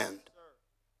upon the sand.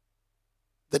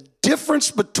 The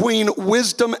difference between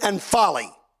wisdom and folly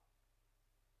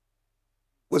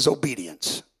was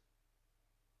obedience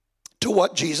to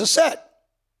what Jesus said.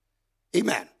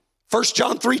 Amen. 1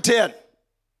 John 3:10.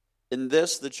 In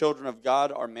this the children of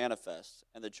God are manifest,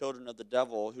 and the children of the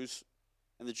devil,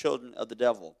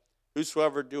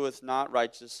 whosoever doeth not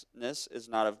righteousness is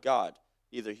not of God,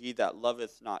 neither he that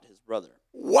loveth not his brother.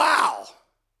 Wow.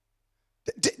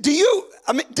 Did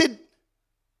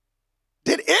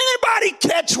anybody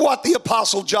catch what the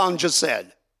Apostle John just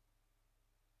said?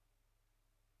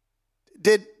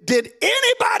 Did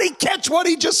anybody catch what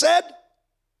he just said?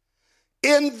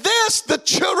 In this, the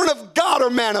children of God are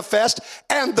manifest,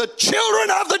 and the children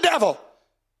of the devil,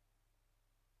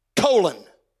 colon.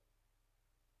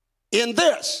 In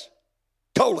this,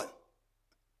 colon.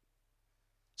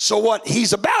 So what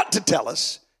he's about to tell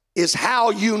us is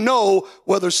how you know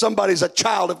whether somebody's a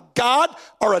child of God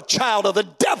or a child of the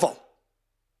devil.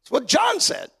 That's what John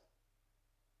said.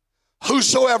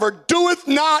 Whosoever doeth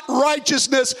not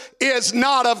righteousness is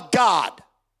not of God.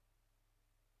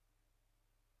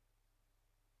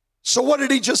 So what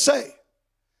did he just say?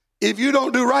 If you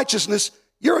don't do righteousness,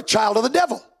 you're a child of the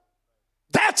devil.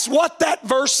 That's what that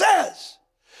verse says.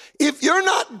 If you're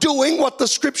not doing what the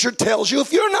scripture tells you,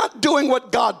 if you're not doing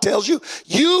what God tells you,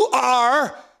 you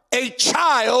are a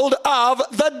child of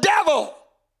the devil.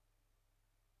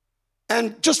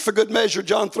 And just for good measure,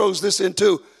 John throws this in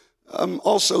too.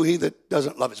 Also, he that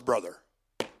doesn't love his brother,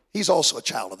 he's also a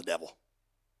child of the devil.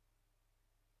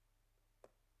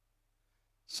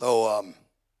 So,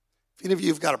 if any of you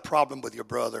have got a problem with your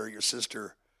brother or your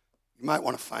sister, you might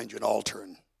want to find you an altar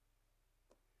and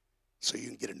so you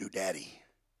can get a new daddy.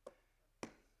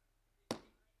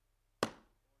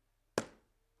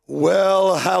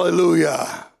 Well,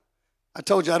 hallelujah. I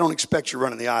told you I don't expect you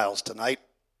running the aisles tonight,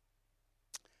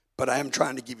 but I am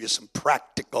trying to give you some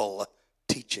practical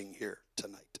teaching here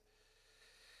tonight.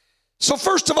 So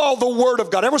first of all, the Word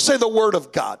of God. Everyone say the Word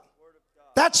of God.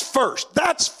 That's first.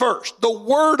 That's first. The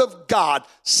Word of God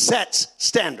sets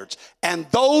standards, and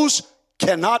those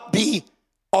cannot be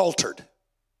altered.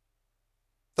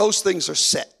 Those things are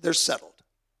set. They're settled.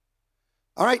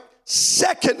 All right?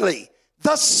 Secondly,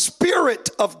 the Spirit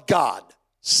of God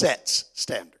sets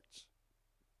standards.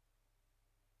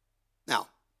 Now,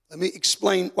 let me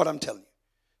explain what I'm telling you.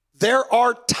 There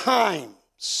are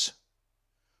times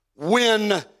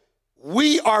when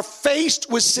we are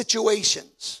faced with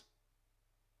situations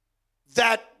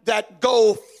that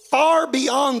go far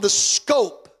beyond the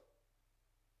scope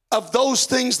of those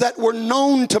things that were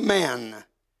known to man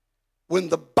when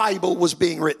the Bible was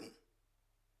being written.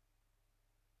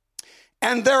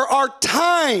 And there are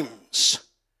times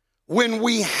when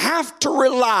we have to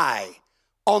rely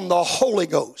on the Holy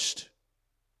Ghost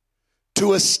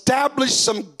to establish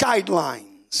some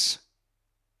guidelines.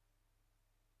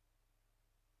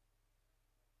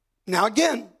 Now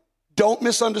again, don't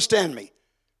misunderstand me.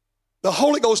 The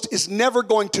Holy Ghost is never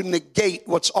going to negate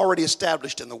what's already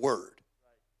established in the Word.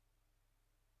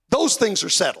 Those things are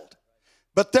settled.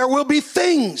 But there will be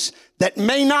things that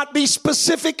may not be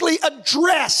specifically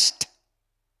addressed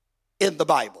in the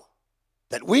Bible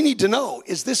that we need to know,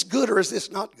 is this good or is this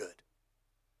not good?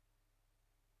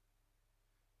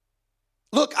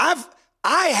 Look,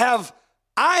 I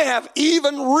have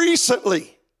even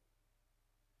recently,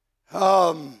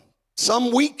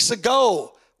 some weeks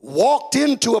ago, walked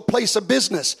into a place of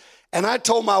business, and I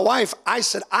told my wife, I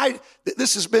said,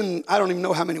 this has been, I don't even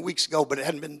know how many weeks ago, but it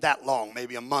hadn't been that long,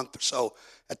 maybe a month or so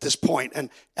at this point. And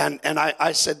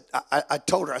I said, I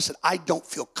told her, I said, I don't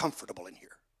feel comfortable in here.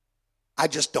 I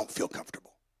just don't feel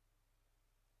comfortable.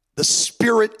 The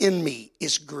spirit in me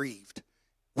is grieved.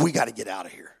 We got to get out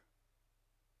of here.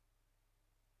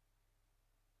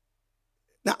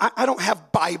 Now, I don't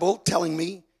have Bible telling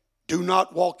me, do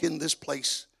not walk in this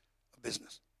place of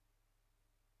business.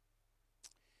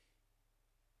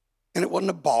 And it wasn't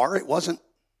a bar. It wasn't.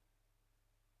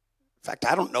 In fact,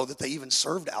 I don't know that they even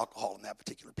served alcohol in that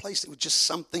particular place. It was just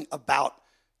something about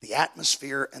the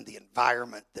atmosphere and the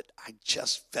environment that I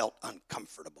just felt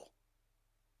uncomfortable.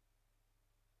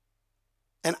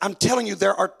 And I'm telling you,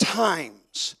 there are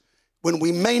times when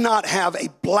we may not have a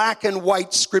black and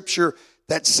white scripture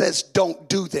that says don't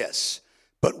do this,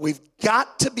 but we've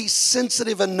got to be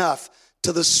sensitive enough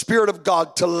to the Spirit of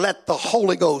God to let the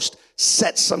Holy Ghost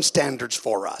set some standards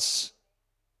for us.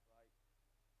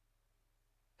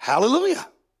 Hallelujah.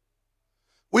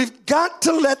 We've got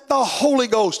to let the Holy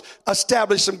Ghost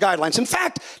establish some guidelines. In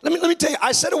fact, let me tell you,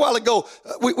 I said a while ago,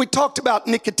 we talked about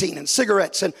nicotine and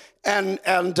cigarettes, and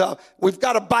we've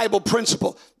got a Bible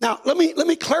principle. Now, let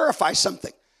me clarify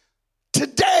something.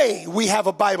 Today, we have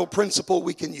a Bible principle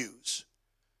we can use,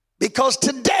 because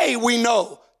today we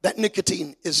know that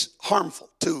nicotine is harmful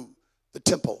to the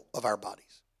temple of our bodies.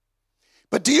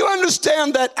 But do you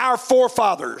understand that our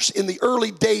forefathers in the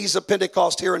early days of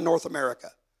Pentecost here in North America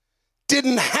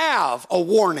didn't have a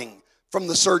warning from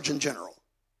the Surgeon General,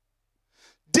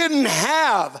 didn't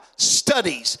have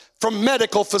studies from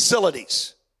medical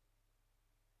facilities,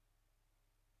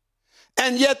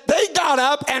 and yet they got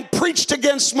up and preached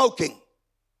against smoking?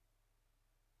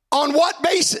 On what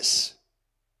basis?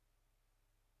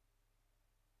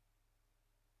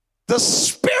 The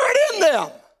Spirit in them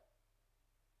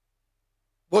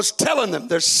was telling them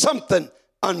there's something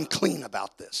unclean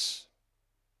about this.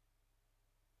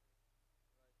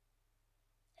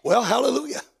 Well,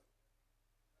 hallelujah.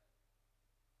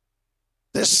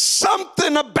 There's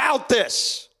something about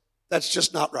this that's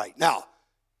just not right. Now,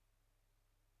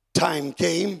 time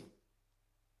came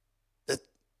that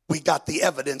we got the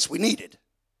evidence we needed,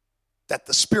 that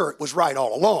the Spirit was right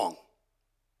all along.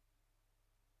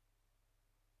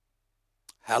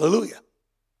 Hallelujah.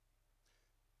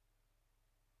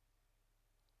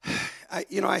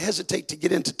 I hesitate to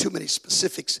get into too many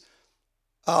specifics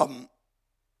because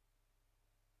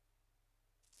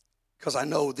I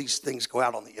know these things go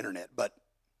out on the internet. But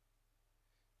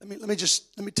let me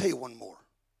tell you one more.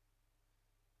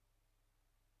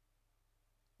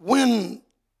 When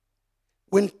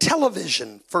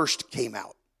television first came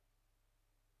out,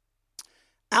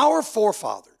 our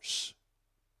forefathers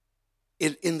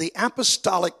in the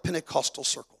apostolic Pentecostal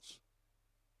circles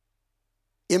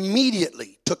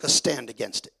immediately took a stand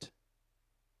against it.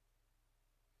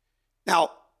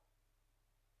 Now,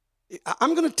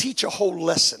 I'm going to teach a whole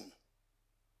lesson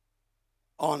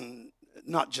on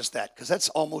not just that, because that's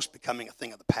almost becoming a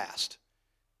thing of the past.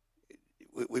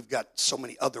 We've got so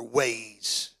many other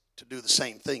ways to do the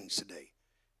same things today.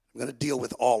 I'm going to deal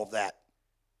with all of that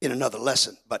in another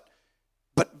lesson. But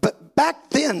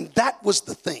back then, that was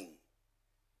the thing.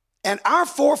 And our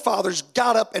forefathers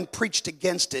got up and preached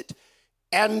against it.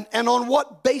 And on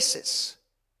what basis?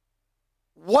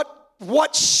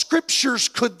 What scriptures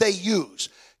could they use?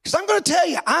 Because I'm going to tell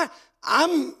you,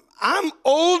 I'm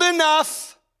old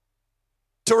enough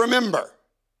to remember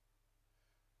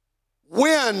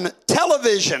when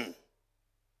television,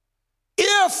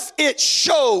 if it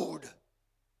showed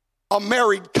a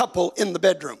married couple in the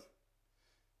bedroom,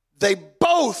 they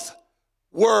both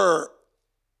were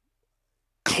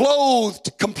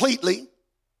clothed completely,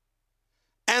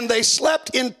 and they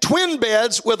slept in twin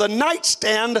beds with a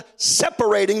nightstand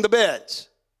separating the beds.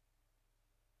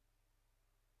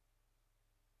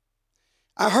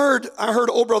 I heard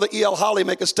old brother E.L. Holly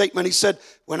make a statement. He said,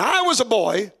 when I was a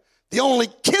boy, the only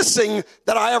kissing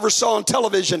that I ever saw on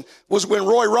television was when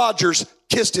Roy Rogers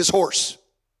kissed his horse.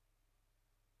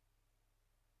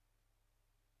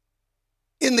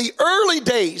 In the early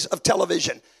days of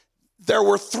television, there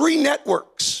were 3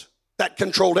 networks that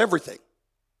controlled everything.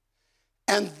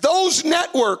 And those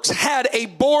networks had a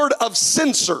board of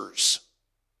censors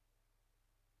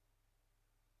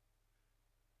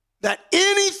that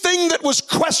anything that was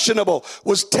questionable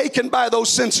was taken by those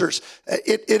censors.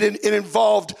 It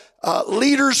involved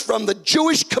leaders from the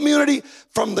Jewish community,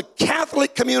 from the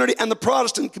Catholic community, and the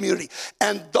Protestant community.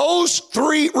 And those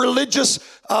 3 religious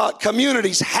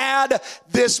communities had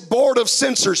this board of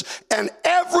censors. And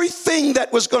everything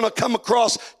that was going to come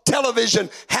across television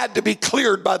had to be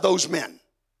cleared by those men.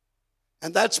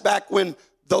 And that's back when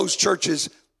those churches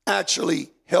actually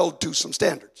held to some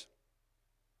standards.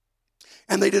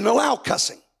 And they didn't allow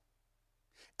cussing.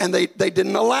 And they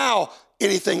didn't allow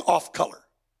anything off color.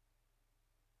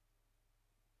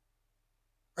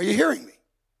 Are you hearing me?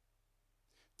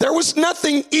 There was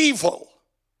nothing evil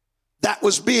that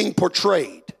was being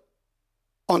portrayed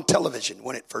on television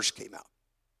when it first came out.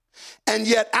 And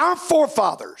yet our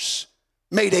forefathers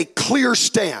made a clear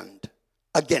stand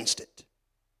against it.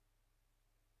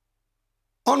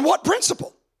 On what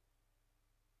principle?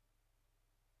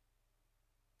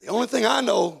 The only thing I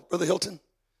know, Brother Hilton,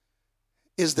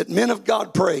 is that men of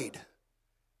God prayed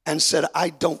and said, I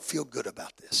don't feel good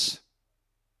about this.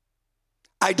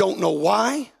 I don't know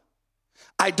why.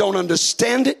 I don't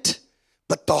understand it,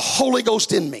 but the Holy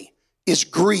Ghost in me is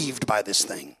grieved by this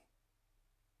thing.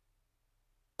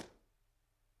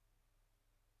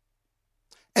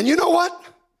 And you know what?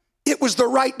 It was the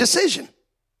right decision.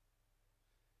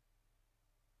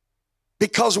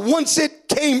 Because once it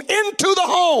came into the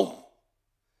home,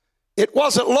 it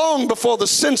wasn't long before the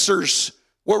censors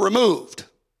were removed.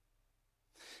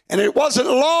 And it wasn't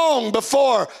long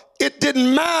before it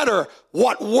didn't matter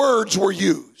what words were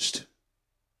used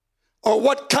or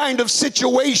what kind of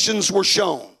situations were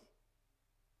shown.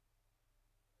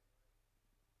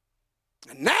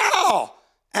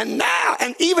 And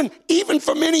even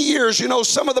for many years, you know,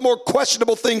 some of the more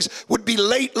questionable things would be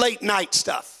late night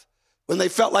stuff when they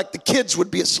felt like the kids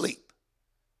would be asleep.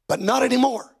 But not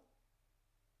anymore.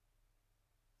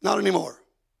 Not anymore.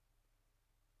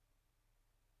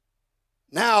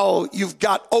 Now you've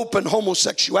got open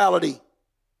homosexuality,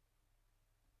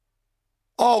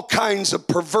 all kinds of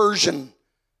perversion,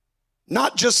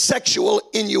 not just sexual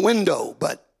innuendo,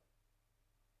 but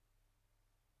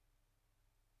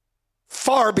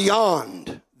far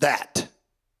beyond that.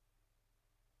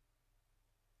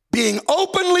 Being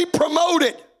openly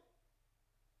promoted.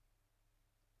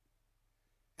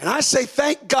 And I say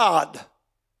thank God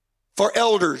for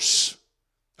elders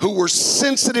who were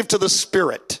sensitive to the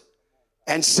Spirit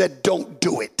and said, don't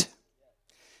do it.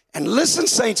 And listen,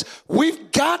 saints,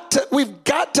 we've got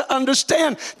to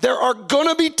understand there are going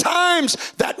to be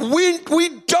times that we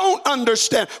don't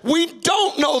understand. We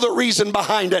don't know the reason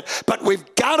behind it, but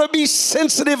we've got to be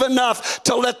sensitive enough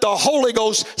to let the Holy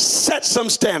Ghost set some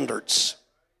standards.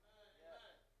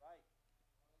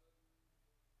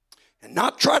 And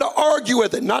not try to argue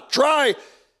with it, not try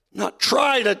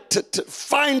to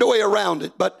find a way around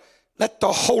it, but let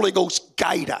the Holy Ghost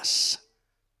guide us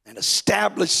and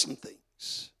establish some things.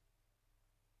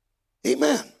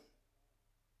 Amen.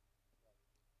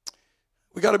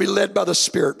 We got to be led by the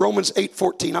Spirit. Romans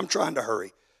 8:14. I'm trying to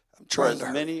hurry. For as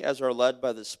many as are led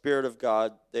by the Spirit of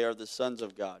God, they are the sons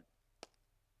of God.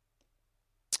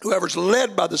 Whoever's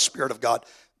led by the Spirit of God,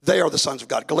 they are the sons of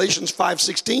God. Galatians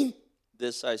 5:16.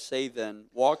 This I say then,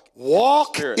 walk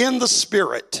in the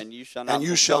Spirit, and you shall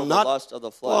not the lust of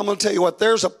the flesh. Well, I'm going to tell you what,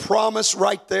 there's a promise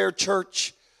right there,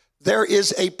 church. There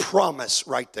is a promise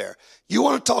right there. You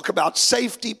want to talk about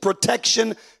safety,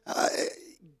 protection,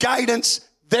 guidance,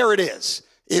 there it is.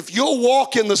 If you'll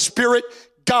walk in the Spirit,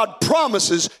 God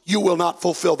promises you will not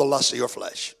fulfill the lust of your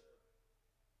flesh.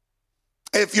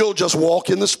 If you'll just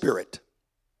walk in the Spirit.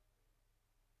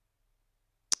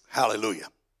 Hallelujah.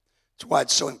 That's why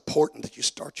it's so important that you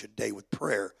start your day with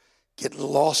prayer. Get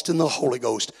lost in the Holy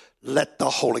Ghost. Let the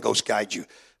Holy Ghost guide you.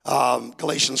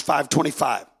 Galatians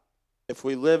 5:25. If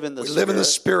we live in the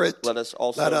Spirit, let us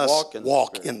also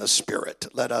walk in the Spirit.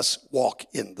 Let us walk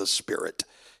in the Spirit.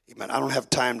 Amen. I don't have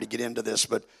time to get into this,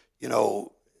 but, you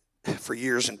know, for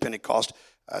years in Pentecost,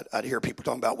 I'd hear people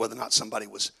talking about whether or not somebody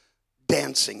was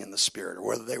dancing in the Spirit or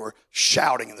whether they were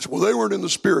shouting in the Spirit. Well, they weren't in the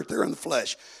Spirit, they're in the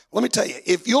flesh. Let me tell you,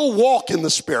 if you'll walk in the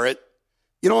Spirit,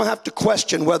 you don't have to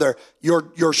question whether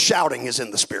your shouting is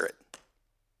in the Spirit.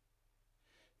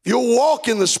 If you'll walk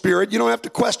in the Spirit, you don't have to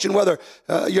question whether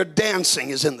your dancing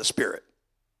is in the Spirit.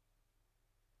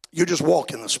 You just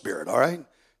walk in the Spirit, all right?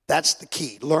 That's the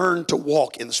key. Learn to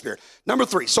walk in the Spirit. Number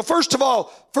 3. So first of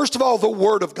all, the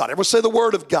Word of God. Everyone say the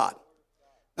Word of God.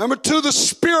 Number 2, the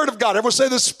Spirit of God. Everyone say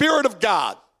the Spirit of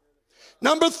God.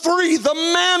 Number 3, the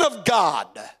man of God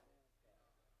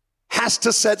has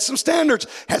to set some standards,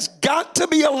 has got to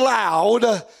be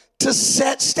allowed to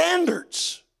set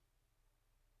standards.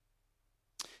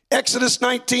 Exodus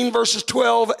 19, verses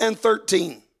 12 and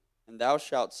 13. And thou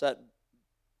shalt set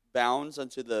bounds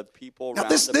unto the people now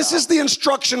round this about. is the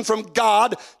instruction from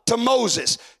God to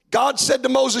Moses. God said to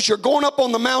Moses, you're going up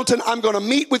on the mountain. I'm going to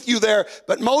meet with you there.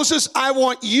 But Moses, I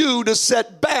want you to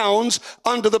set bounds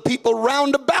unto the people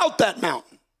round about that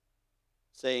mountain.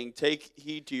 Saying, take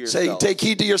heed to yourselves. Saying, take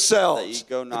heed to yourselves.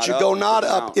 That you go not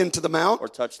up into the mount. Or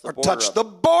touch the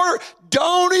border.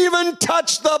 Don't even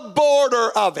touch the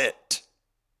border of it.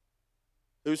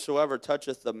 Whosoever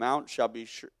toucheth the mount shall be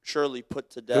surely put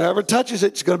to death. Whoever touches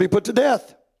it is going to be put to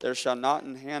death. There shall not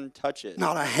an hand touch it.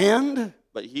 Not a hand.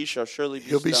 But he shall surely be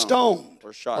He'll be stoned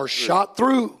or shot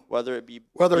through. Whether it be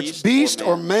beast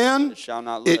or man, it shall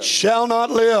not live. It shall not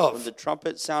live. When the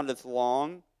trumpet soundeth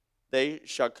long, they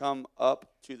shall come up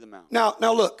to the mount.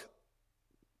 Now look,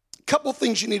 a couple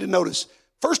things you need to notice.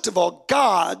 First of all,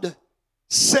 God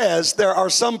says there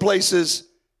are some places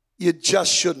you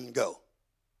just shouldn't go.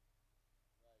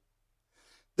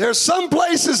 There's some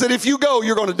places that if you go,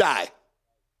 you're going to die.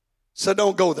 So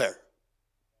don't go there.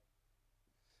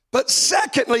 But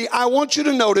secondly, I want you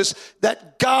to notice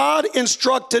that God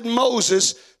instructed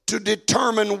Moses to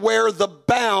determine where the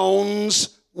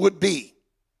bounds would be.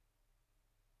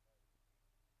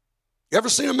 You ever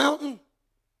seen a mountain?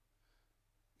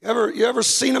 You ever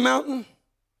seen a mountain?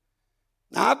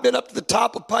 Now, I've been up to the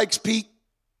top of Pikes Peak.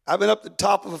 I've been up to the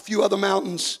top of a few other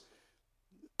mountains.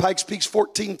 Pikes Peak's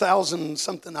 14,000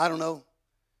 something, I don't know.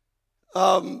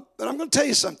 But I'm going to tell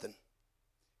you something.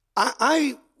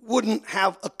 I wouldn't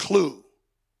have a clue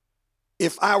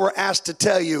if I were asked to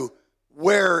tell you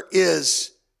where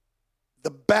is the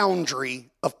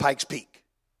boundary of Pikes Peak.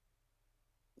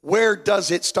 Where does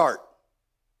it start?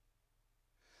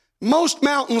 Most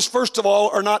mountains, first of all,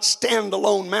 are not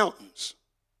standalone mountains.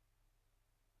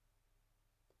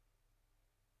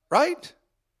 Right?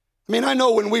 I mean, I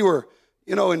know when we were,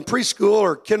 in preschool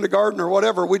or kindergarten or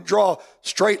whatever, we'd draw a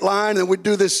straight line and we'd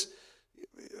do this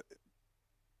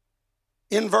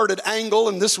inverted angle,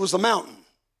 and this was the mountain.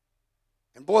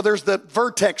 And boy, there's the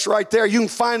vertex right there. You can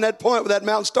find that point where that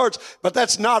mountain starts, but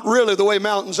that's not really the way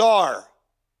mountains are.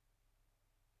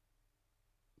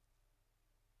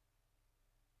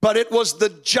 But it was the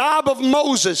job of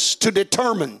Moses to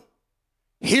determine,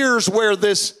 here's where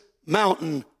this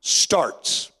mountain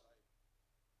starts.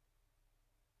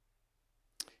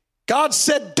 God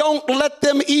said, don't let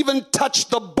them even touch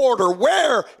the border.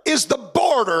 Where is the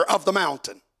border of the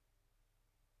mountain?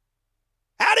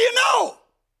 How do you know?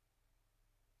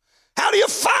 How do you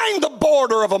find the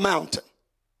border of a mountain?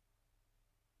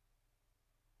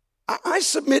 I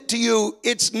submit to you,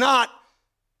 it's not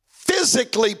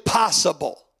physically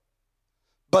possible.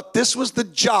 But this was the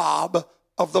job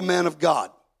of the man of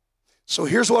God. So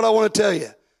here's what I want to tell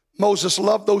you. Moses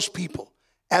loved those people,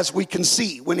 as we can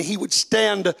see when he would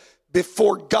stand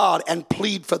before God and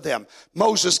plead for them.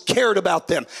 Moses cared about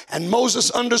them, and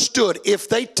Moses understood if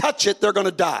they touch it, they're going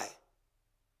to die.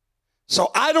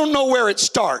 So I don't know where it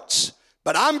starts,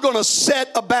 but I'm going to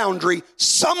set a boundary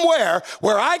somewhere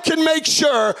where I can make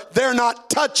sure they're not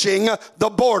touching the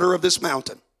border of this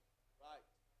mountain.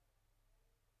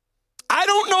 I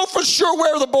don't know for sure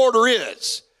where the border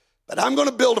is, but I'm going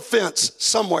to build a fence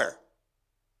somewhere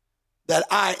that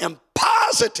I am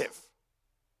positive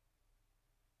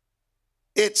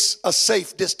it's a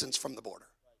safe distance from the border.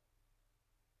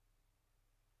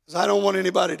 Because I don't want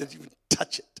anybody to even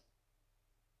touch it.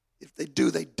 If they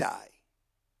do, they die.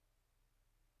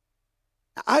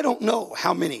 Now, I don't know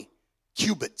how many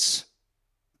cubits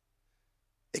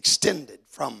extended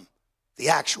from the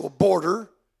actual border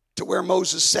to where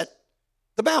Moses set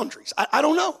the boundaries. I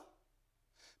don't know.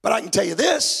 But I can tell you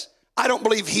this. I don't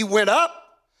believe he went up.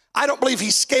 I don't believe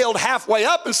he scaled halfway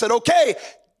up and said, okay,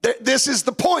 This is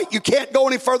the point. You can't go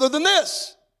any further than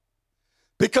this.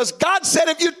 Because God said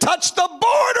if you touch the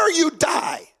border, you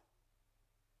die.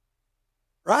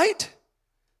 Right?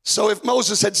 So if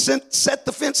Moses had set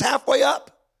the fence halfway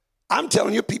up, I'm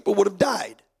telling you, people would have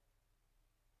died.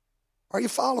 Are you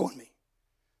following me?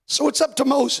 So it's up to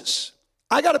Moses.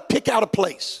 I got to pick out a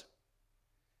place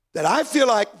that I feel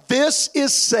like this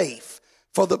is safe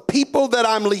for the people that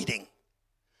I'm leading.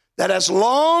 That as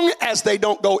long as they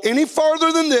don't go any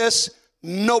further than this,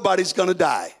 nobody's going to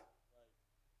die.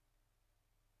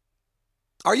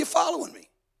 Are you following me?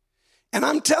 And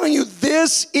I'm telling you,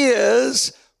 this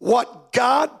is what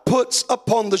God puts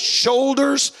upon the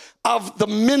shoulders of the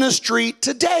ministry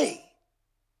today.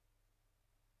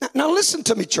 Now listen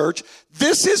to me, church.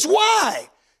 This is why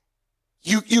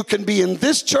you can be in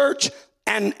this church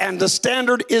and the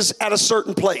standard is at a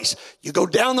certain place. You go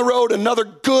down the road, another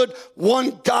good,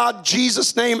 one God,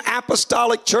 Jesus name,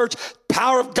 apostolic church,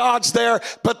 power of God's there,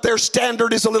 but their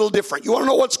standard is a little different. You want to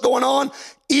know what's going on?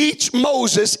 Each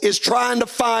Moses is trying to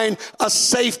find a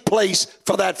safe place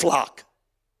for that flock.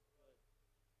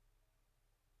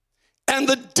 And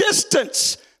the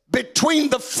distance between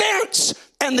the fence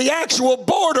and the actual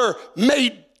border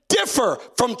may differ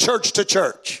from church to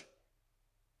church.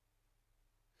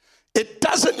 It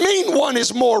doesn't mean one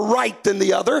is more right than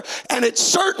the other, and it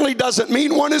certainly doesn't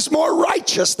mean one is more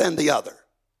righteous than the other.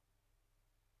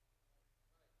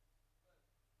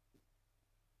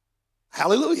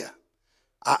 Hallelujah.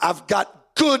 I've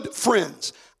got good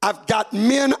friends. I've got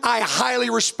men I highly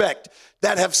respect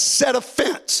that have set a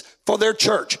fence for their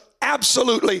church.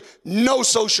 Absolutely no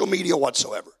social media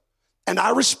whatsoever. And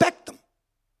I respect them.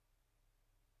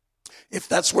 If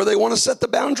that's where they want to set the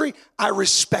boundary, I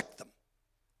respect them.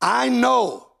 I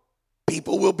know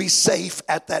people will be safe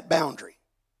at that boundary.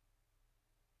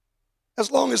 As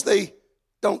long as they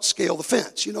don't scale the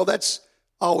fence. You know, that's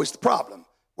always the problem.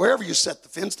 Wherever you set the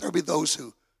fence, there'll be those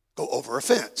who go over a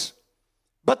fence.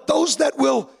 But those that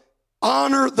will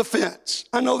honor the fence,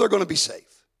 I know they're going to be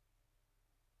safe.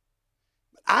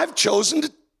 I've chosen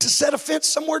to set a fence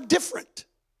somewhere different.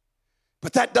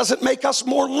 But that doesn't make us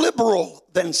more liberal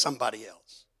than somebody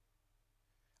else.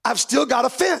 I've still got a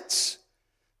fence.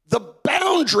 The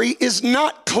boundary is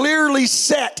not clearly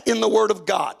set in the Word of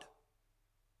God.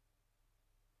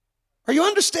 Are you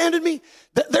understanding me?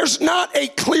 There's not a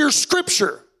clear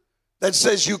scripture that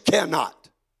says you cannot.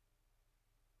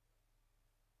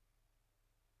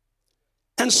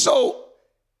 And so,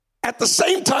 at the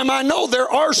same time, I know there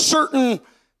are certain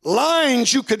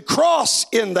lines you could cross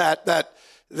in that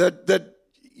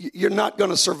you're not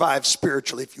going to survive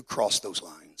spiritually if you cross those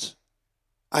lines.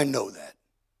 I know that.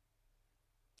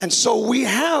 And so we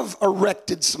have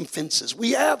erected some fences.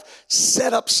 We have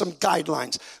set up some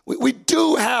guidelines. We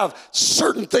do have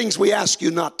certain things we ask you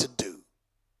not to do.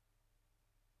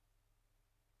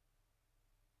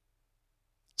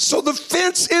 So the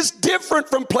fence is different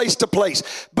from place to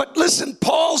place. But listen,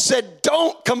 Paul said,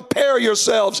 don't compare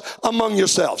yourselves among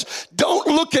yourselves. Don't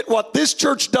look at what this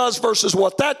church does versus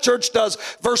what that church does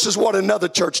versus what another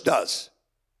church does.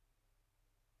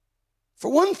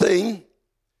 For one thing,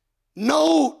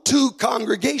 no two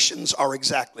congregations are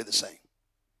exactly the same.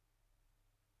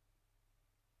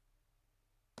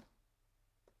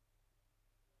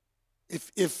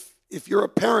 If you're a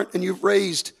parent and you've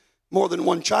raised more than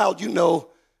one child, you know,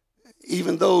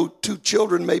 even though two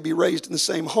children may be raised in the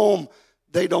same home,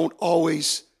 they don't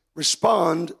always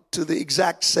respond to the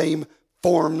exact same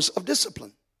forms of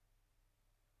discipline.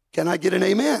 Can I get an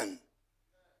amen?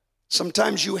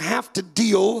 Sometimes you have to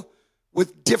deal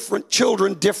with different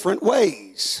children different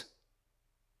ways.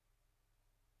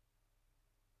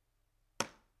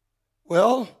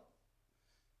 Well,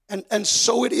 and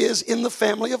so it is in the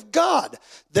family of God.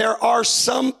 There are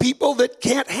some people that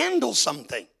can't handle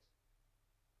something.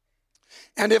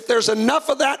 And if there's enough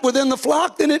of that within the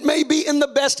flock, then it may be in the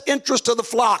best interest of the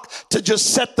flock to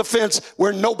just set the fence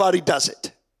where nobody does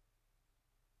it.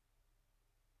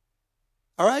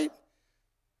 All right?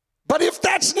 But if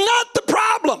that's not the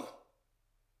problem,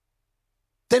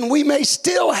 then we may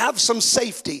still have some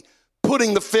safety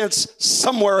putting the fence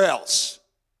somewhere else.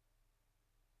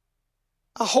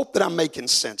 I hope that I'm making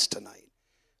sense tonight.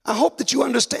 I hope that you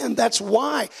understand that's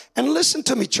why. And listen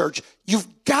to me, church.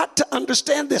 You've got to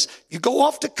understand this. You go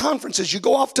off to conferences, you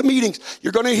go off to meetings,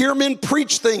 you're going to hear men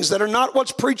preach things that are not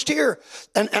what's preached here.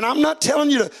 And I'm not telling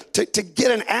you to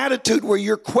get an attitude where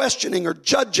you're questioning or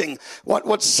judging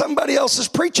what somebody else is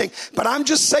preaching. But I'm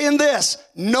just saying this.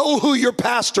 Know who your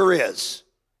pastor is.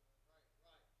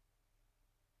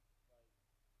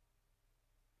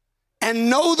 And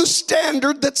know the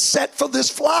standard that's set for this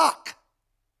flock.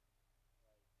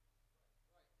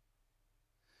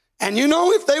 And you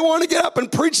know, if they want to get up and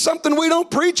preach something we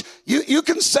don't preach, you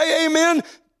can say amen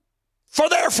for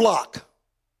their flock.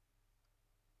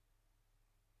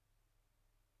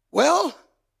 Well,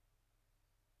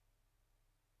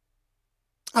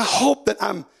 I hope that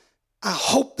I'm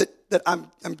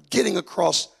getting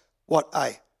across what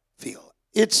I feel.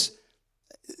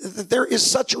 There is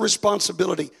such a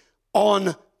responsibility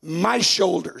on my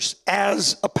shoulders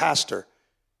as a pastor.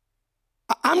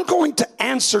 I'm going to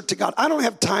answer to God. I don't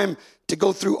have time to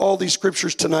go through all these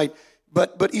scriptures tonight,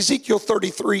 but Ezekiel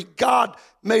 33, God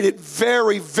made it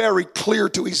very, very clear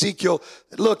to Ezekiel,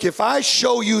 look, if I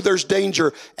show you there's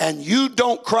danger and you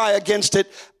don't cry against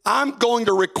it, I'm going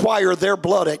to require their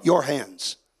blood at your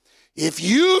hands. If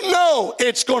you know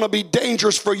it's going to be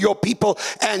dangerous for your people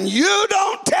and you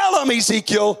don't tell them,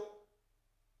 Ezekiel,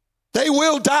 they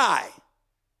will die,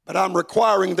 but I'm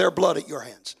requiring their blood at your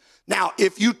hands. Now,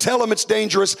 if you tell them it's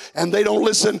dangerous and they don't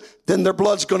listen, then their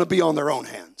blood's going to be on their own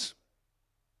hands.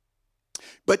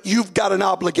 But you've got an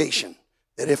obligation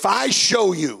that if I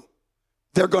show you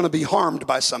they're going to be harmed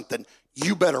by something,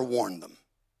 you better warn them.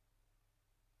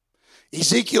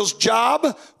 Ezekiel's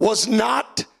job was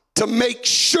not to make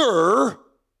sure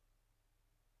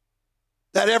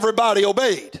that everybody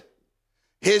obeyed.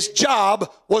 His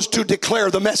job was to declare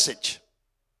the message.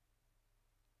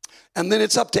 And then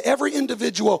it's up to every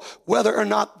individual whether or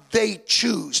not they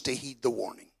choose to heed the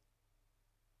warning.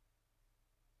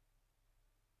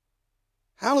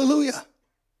 Hallelujah.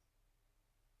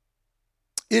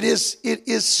 It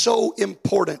is so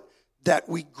important that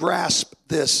we grasp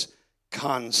this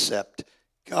concept.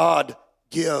 God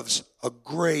gives a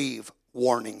grave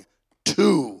warning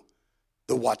to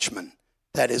the watchman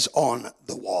that is on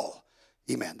the wall.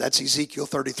 Amen. That's Ezekiel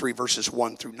 33 verses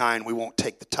 1 through 9. We won't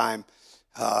take the time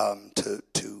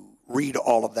to read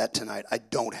all of that tonight. I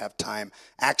don't have time.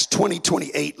 Acts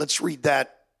 20:28. Let's read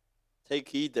that. Take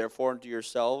heed, therefore, unto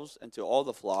yourselves and to all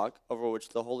the flock, over which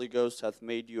the Holy Ghost hath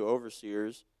made you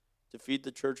overseers, to feed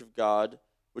the church of God,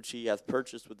 which he hath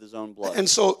purchased with his own blood. And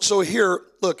so here,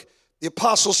 look, the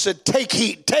apostle said, take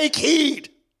heed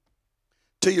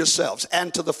to yourselves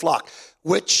and to the flock,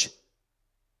 which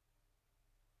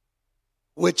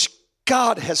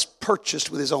God has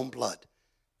purchased with his own blood.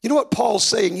 You know what Paul's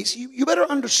saying? He's, you better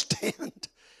understand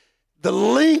the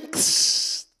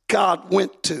lengths God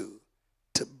went to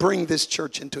bring this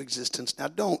church into existence. Now,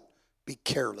 don't be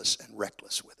careless and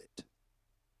reckless with it.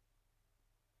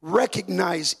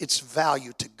 Recognize its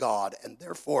value to God, and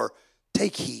therefore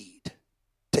take heed.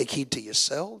 Take heed to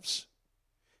yourselves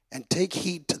and take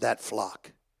heed to that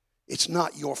flock. It's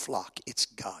not your flock, it's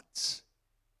God's.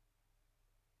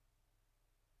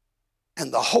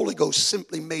 And the Holy Ghost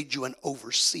simply made you an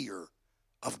overseer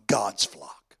of God's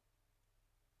flock.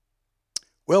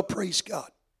 Well, praise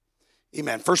God.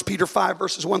 Amen. 1 Peter 5,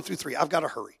 verses 1 through 3. I've got to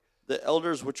hurry. The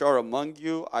elders which are among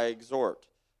you I exhort,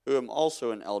 who am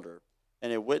also an elder,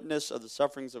 and a witness of the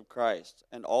sufferings of Christ,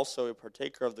 and also a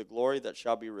partaker of the glory that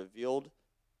shall be revealed.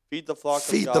 Feed the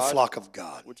flock of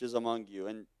God, which is among you,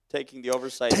 and taking the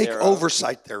oversight Take thereof.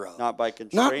 oversight thereof. Not by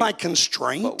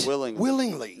constraint, but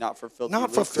willingly. Not for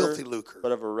filthy lucre,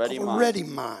 but of a ready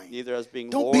mind. Neither as being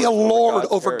Don't Lord be a lord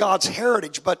over God's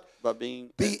heritage, but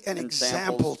be an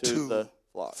example to the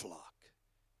flock.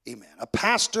 Amen. A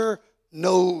pastor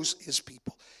knows his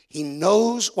people. He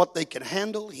knows what they can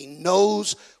handle. He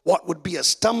knows what would be a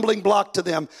stumbling block to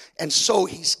them. And so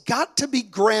he's got to be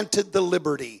granted the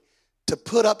liberty to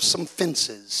put up some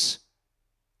fences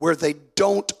where they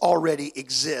don't already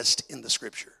exist in the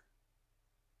scripture.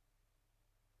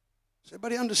 Does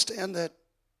everybody understand that?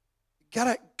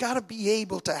 Gotta be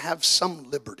able to have some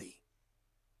liberty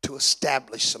to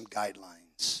establish some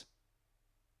guidelines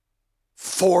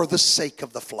for the sake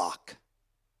of the flock.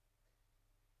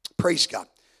 Praise God.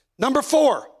 Number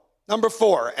four,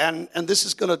 and this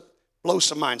is going to blow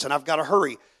some minds, and I've got to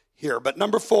hurry here, but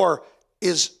number 4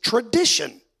 is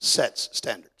tradition sets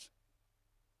standards.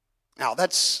 Now,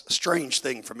 that's a strange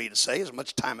thing for me to say, as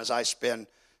much time as I spend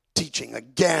teaching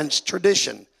against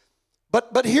tradition.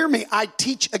 But hear me, I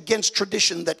teach against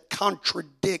tradition that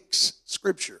contradicts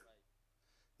Scripture.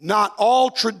 Not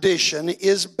all tradition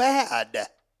is bad.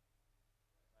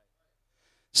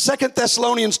 2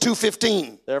 Thessalonians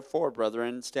 2:15. Therefore,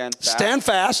 brethren, stand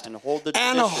fast and hold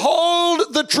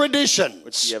the tradition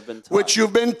which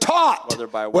you've been taught,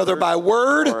 whether by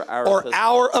word or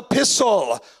our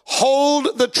epistle.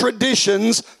 Hold the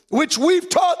traditions which we've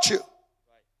taught you.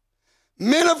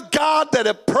 Men of God that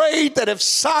have prayed, that have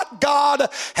sought God,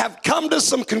 have come to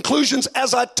some conclusions,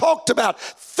 as I talked about,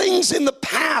 things in the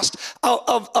past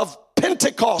of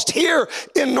Pentecost here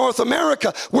in North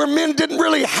America, where men didn't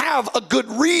really have a good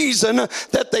reason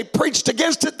that they preached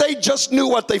against it. They just knew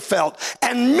what they felt.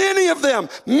 And many of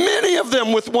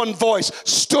them with one voice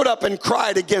stood up and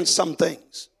cried against some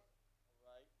things.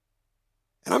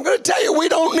 And I'm going to tell you, we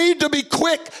don't need to be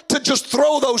quick to just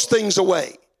throw those things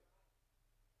away.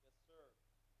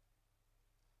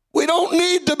 We don't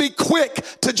need to be quick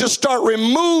to just start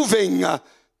removing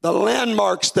the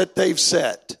landmarks that they've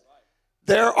set.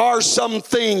 There are some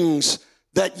things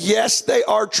that, yes, they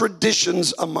are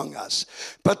traditions among us,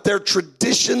 but they're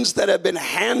traditions that have been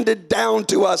handed down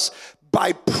to us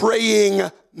by praying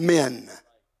men,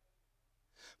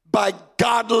 by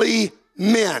godly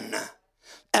men.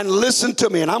 And listen to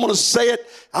me, and I'm going to say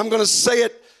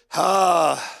it,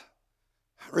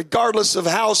 regardless of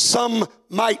how some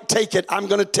might take it. I'm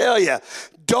going to tell you,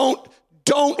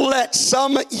 don't let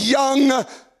some young,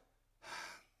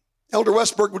 Elder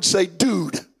Westberg would say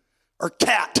dude or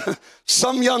cat,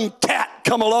 some young cat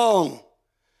come along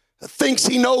that thinks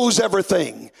he knows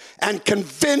everything and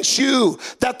convince you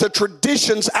that the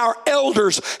traditions our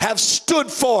elders have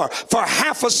stood for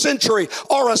half a century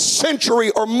or a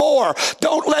century or more.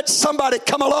 Don't let somebody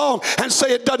come along and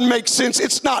say it doesn't make sense.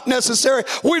 It's not necessary.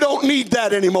 We don't need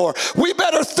that anymore. We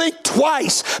better think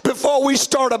twice before we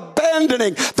start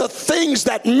abandoning the things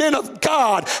that men of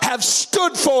God have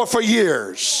stood for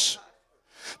years.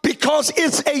 Because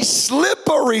it's a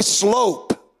slippery slope.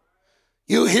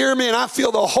 You hear me, and I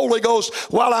feel the Holy Ghost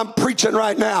while I'm preaching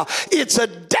right now. It's a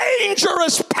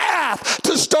dangerous path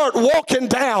to start walking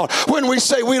down when we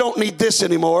say we don't need this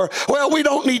anymore. Well, we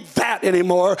don't need that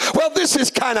anymore. Well, this is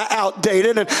kind of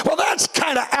outdated, and well, that's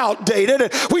kind of outdated.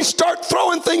 And we start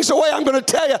throwing things away. I'm going to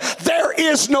tell you, there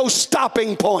is no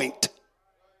stopping point.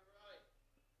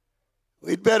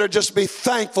 We'd better just be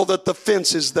thankful that the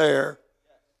fence is there.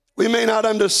 We may not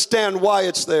understand why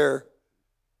it's there,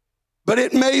 but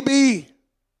it may be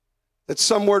that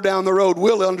somewhere down the road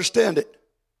we'll understand it.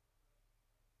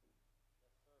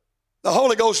 The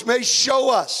Holy Ghost may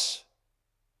show us,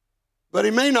 but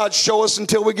he may not show us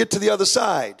until we get to the other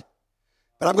side.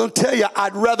 But I'm going to tell you,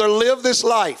 I'd rather live this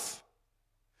life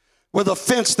with a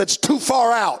fence that's too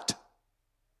far out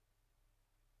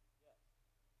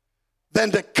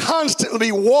than to constantly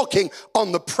be walking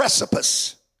on the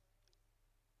precipice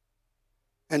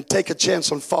and take a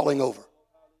chance on falling over.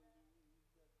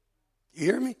 You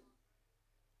hear me?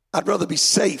 I'd rather be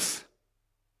safe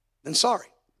than sorry.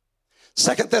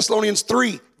 2 Thessalonians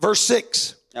 3, verse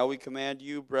 6. Now we command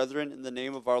you, brethren, in the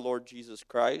name of our Lord Jesus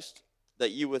Christ,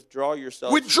 that you withdraw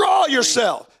yourself. Withdraw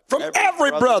yourself from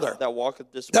every brother that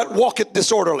walketh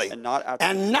disorderly. And not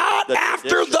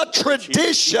after the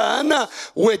tradition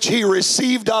which he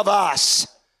received of us.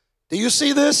 Do you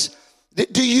see this?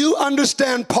 Do you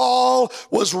understand? Paul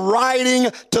was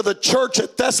writing to the church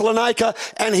at Thessalonica,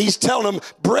 and he's telling them,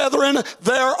 brethren,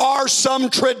 there are some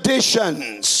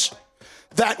traditions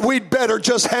that we'd better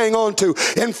just hang on to.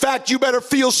 In fact, you better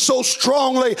feel so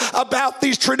strongly about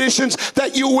these traditions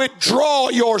that you withdraw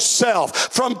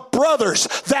yourself from brothers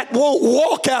that won't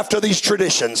walk after these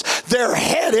traditions. They're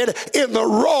headed in the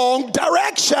wrong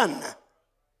direction.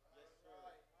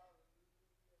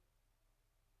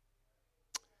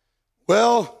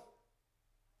 Well,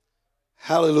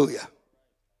 hallelujah.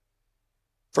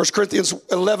 1 Corinthians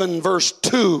 11, verse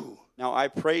 2. Now I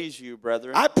praise you,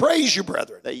 brethren. I praise you,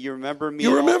 brethren. That you remember me.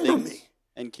 You remember me.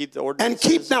 And keep the ordinances.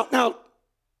 And keep, now,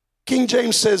 King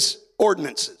James says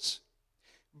ordinances.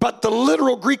 But the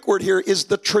literal Greek word here is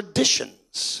the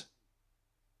traditions.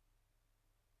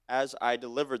 As I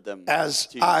delivered them.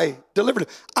 I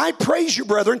praise you,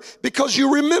 brethren, because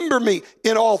you remember me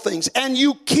in all things, and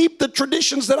you keep the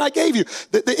traditions that I gave you.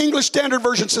 The English Standard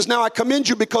Version says, now I commend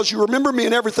you because you remember me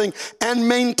in everything and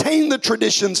maintain the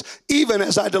traditions even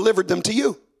as I delivered them to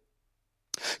you.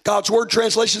 God's Word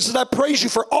translation says, I praise you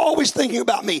for always thinking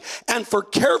about me and for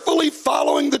carefully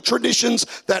following the traditions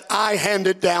that I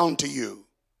handed down to you.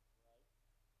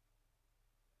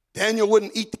 Daniel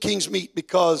wouldn't eat the king's meat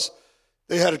because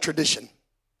they had a tradition.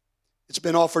 It's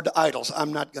been offered to idols.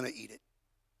 I'm not going to eat it.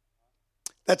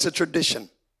 That's a tradition,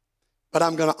 but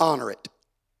I'm going to honor it.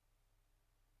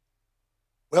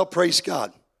 Well, praise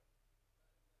God.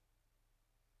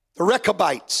 The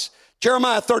Rechabites.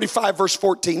 Jeremiah 35, verse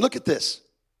 14. Look at this.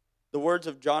 The words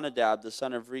of Jonadab, the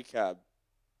son of Rechab,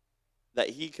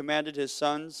 that he commanded his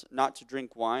sons not to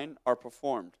drink wine, are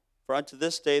performed. For unto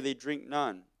this day they drink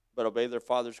none, but obey their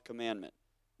father's commandment.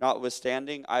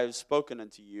 Notwithstanding, I have spoken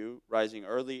unto you, rising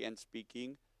early and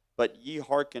speaking, but ye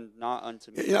hearkened not unto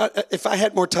me. You know, if I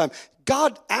had more time,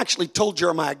 God actually told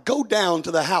Jeremiah, go down to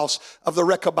the house of the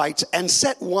Rechabites and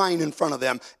set wine in front of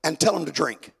them and tell them to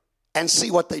drink. and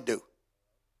see what they do.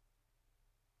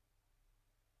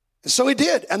 And so he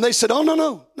did. And they said, oh,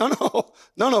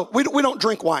 no. We don't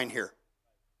drink wine here.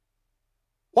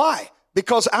 Why?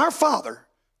 Because our father,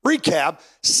 Rechab,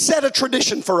 set a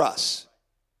tradition for us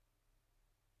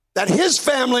that his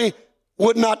family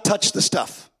would not touch the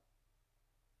stuff.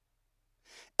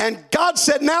 And God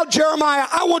said, now, Jeremiah,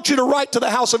 I want you to write to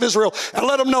the house of Israel and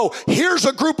let them know, here's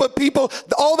a group of people,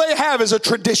 all they have is a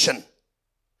tradition.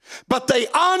 But they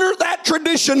honor that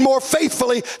tradition more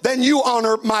faithfully than you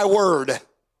honor my word.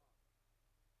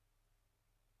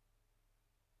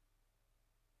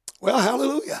 Well,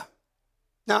 hallelujah.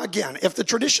 Now, again, if the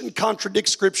tradition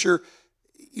contradicts Scripture,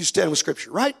 you stand with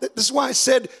Scripture, right? This is why I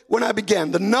said when I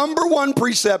began, the number one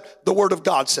precept, the Word of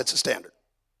God sets a standard.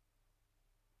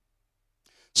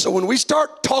 So when we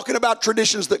start talking about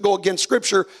traditions that go against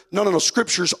Scripture, no,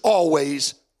 Scripture's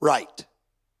always right.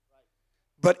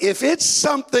 But if it's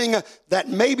something that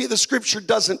maybe the Scripture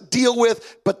doesn't deal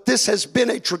with, but this has been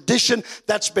a tradition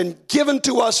that's been given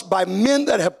to us by men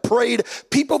that have prayed,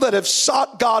 people that have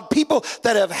sought God, people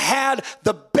that have had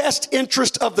the best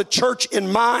interest of the church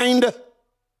in mind,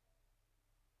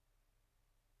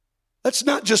 let's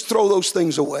not just throw those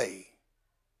things away.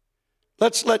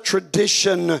 Let's let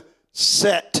tradition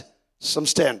set some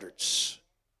standards.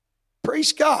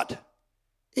 Praise God.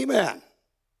 Amen.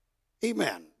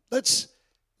 Amen. Let's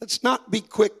not be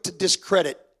quick to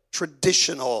discredit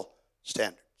traditional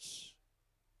standards.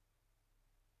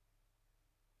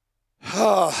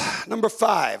 Number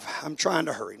 5. I'm trying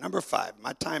to hurry. Number 5.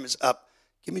 My time is up.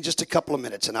 Give me just a couple of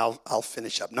minutes and I'll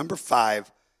finish up. Number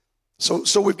 5.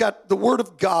 So we've got the Word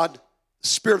of God, the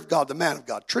Spirit of God, the man of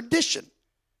God. Tradition.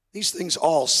 These things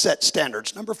all set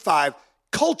standards. Number 5,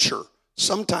 culture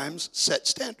sometimes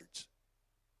sets standards.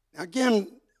 Now again,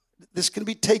 this can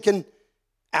be taken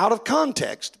out of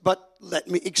context, but let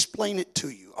me explain it to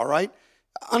you, all right?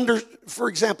 For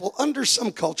example, under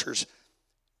some cultures,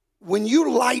 when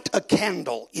you light a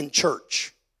candle in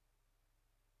church,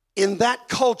 in that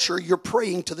culture, you're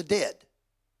praying to the dead.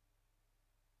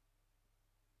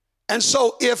 And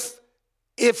so if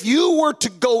you were to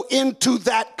go into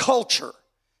that culture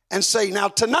and say, now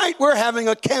tonight we're having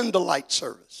a candlelight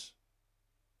service,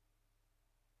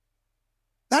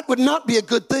 that would not be a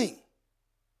good thing.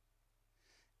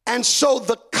 And so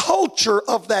the culture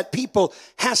of that people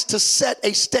has to set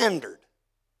a standard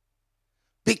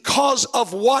because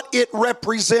of what it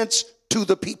represents to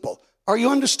the people. Are you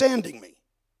understanding me?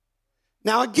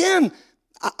 Now again,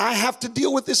 I have to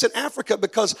deal with this in Africa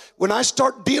because when I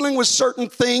start dealing with certain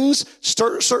things,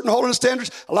 certain holiness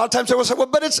standards, a lot of times everyone says, well,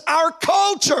 but it's our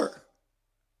culture.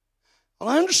 Well,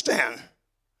 I understand.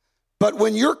 But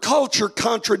when your culture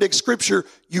contradicts Scripture,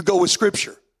 you go with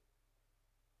Scripture.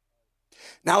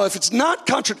 Now, if it's not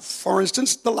for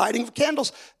instance, the lighting of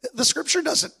candles, the Scripture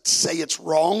doesn't say it's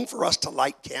wrong for us to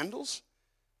light candles.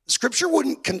 The Scripture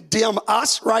wouldn't condemn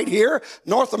us right here,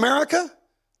 North America,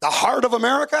 the heart of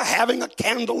America, having a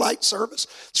candlelight service.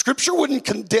 Scripture wouldn't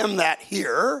condemn that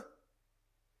here.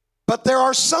 But there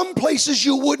are some places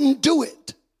you wouldn't do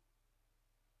it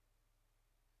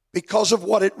because of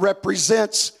what it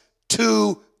represents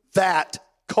to that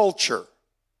culture.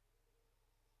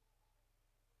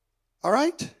 All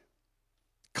right?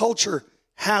 Culture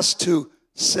has to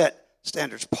set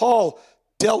standards. Paul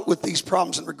dealt with these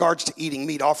problems in regards to eating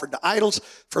meat offered to idols.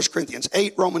 1 Corinthians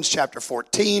 8, Romans chapter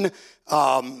 14.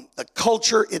 The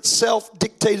culture itself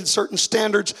dictated certain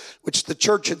standards which the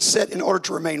church had set in order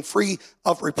to remain free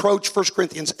of reproach. 1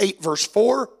 Corinthians 8, verse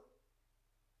 4.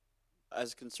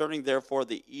 As concerning, therefore,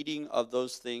 the eating of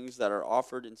those things that are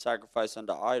offered in sacrifice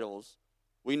unto idols,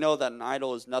 we know that an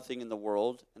idol is nothing in the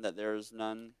world, and that there is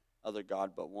none other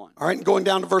God but one. All right, and going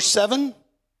down to verse 7.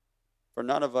 For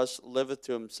none of us liveth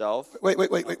to himself. Wait.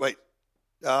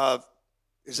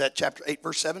 Is that chapter 8,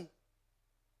 verse 7?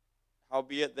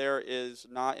 Howbeit there is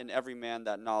not in every man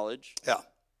that knowledge. Yeah.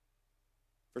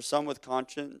 For some with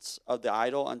conscience of the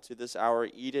idol unto this hour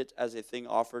eat it as a thing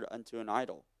offered unto an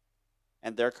idol,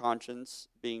 and their conscience,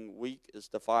 being weak, is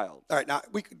defiled. All right, now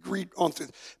we could read on through.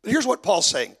 But here's what Paul's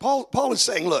saying. Paul is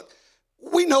saying, look,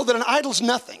 we know that an idol's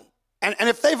nothing. And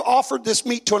if they've offered this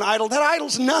meat to an idol, that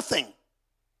idol's nothing.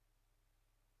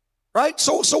 Right?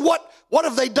 So what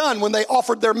have they done when they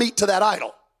offered their meat to that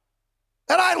idol?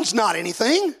 That idol's not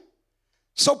anything.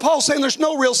 So Paul's saying there's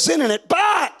no real sin in it.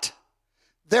 But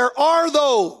there are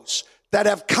those that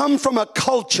have come from a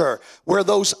culture where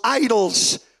those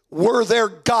idols were their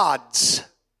gods.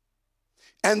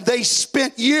 And they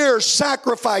spent years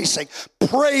sacrificing,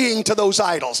 praying to those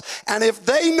idols. And if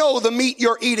they know the meat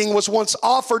you're eating was once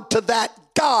offered to that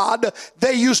God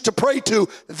they used to pray to,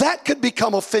 that could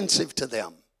become offensive to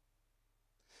them.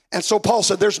 And so Paul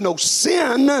said there's no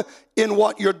sin in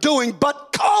what you're doing,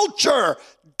 but culture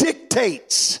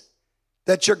dictates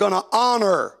that you're going to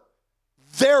honor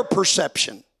their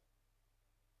perception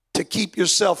to keep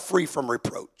yourself free from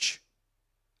reproach.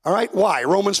 All right, why?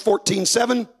 Romans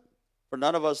 14:7. For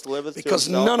none of us liveth to Because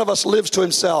himself, none of us lives to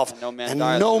himself, and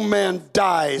no man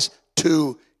dies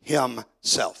to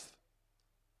himself.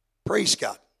 Praise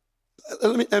God.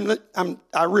 I'm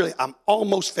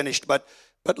almost finished, but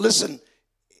listen.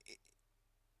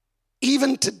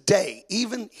 Even today,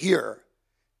 even here,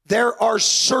 there are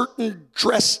certain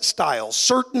dress styles,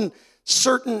 certain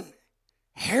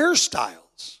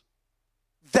hairstyles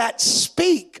that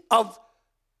speak of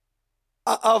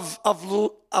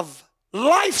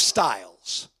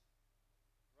lifestyles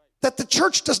that the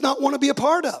church does not want to be a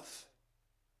part of.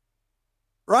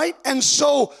 Right? And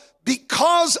so,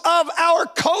 because of our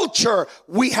culture,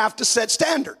 we have to set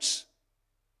standards.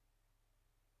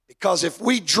 Because if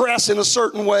we dress in a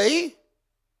certain way,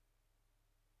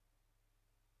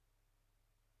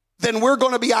 then we're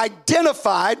going to be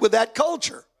identified with that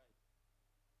culture.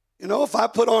 You know, if I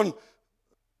put on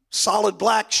solid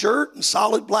black shirt and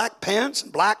solid black pants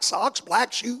and black socks,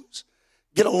 black shoes,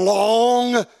 get a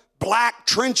long black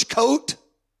trench coat,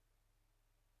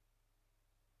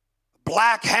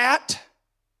 black hat,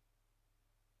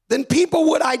 then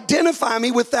people would identify me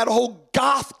with that whole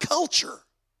goth culture.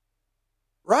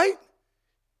 Right?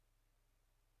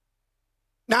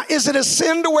 Now, is it a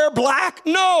sin to wear black?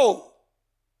 No.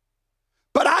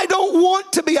 But I don't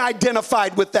want to be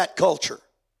identified with that culture.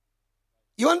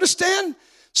 You understand?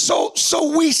 So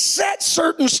we set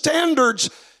certain standards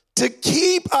to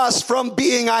keep us from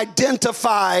being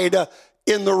identified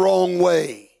in the wrong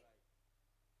way.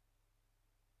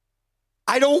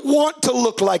 I don't want to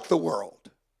look like the world.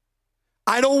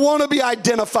 I don't want to be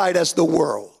identified as the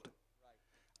world.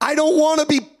 I don't want to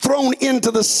be thrown into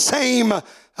the same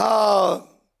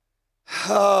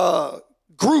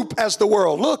group as the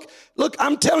world. Look,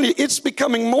 I'm telling you, it's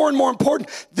becoming more and more important.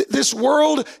 This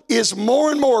world is more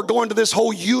and more going to this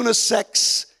whole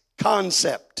unisex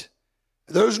concept.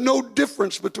 There's no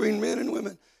difference between men and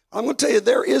women. I'm going to tell you,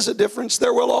 there is a difference.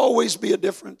 There will always be a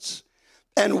difference.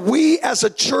 And we as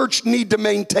a church need to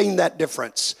maintain that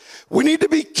difference. We need to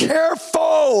be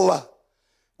careful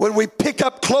when we pick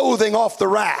up clothing off the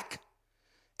rack,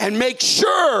 and make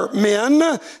sure, men,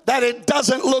 that it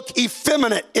doesn't look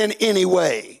effeminate in any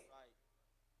way.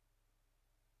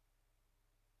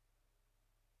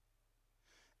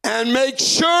 And make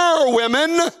sure,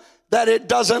 women, that it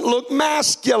doesn't look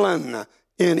masculine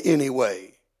in any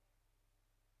way.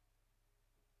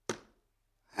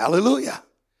 Hallelujah.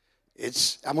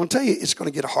 I'm going to tell you, it's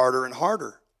going to get harder and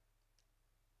harder.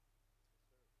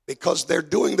 Because they're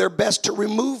doing their best to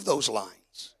remove those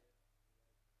lines.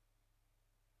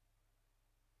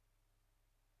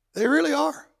 They really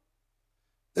are.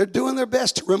 They're doing their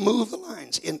best to remove the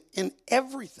lines in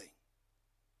everything.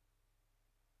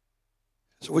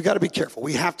 So we got to be careful.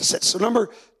 We have to set. So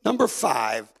number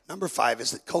five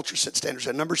is that culture sets standards.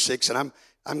 And number 6, and I'm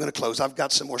going to close. I've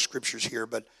got some more scriptures here,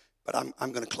 but I'm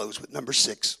going to close with number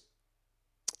 6,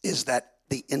 is that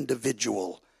the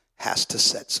individual has to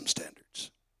set some standards.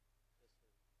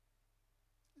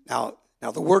 Now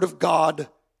the Word of God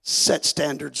sets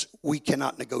standards we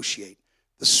cannot negotiate.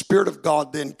 The Spirit of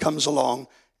God then comes along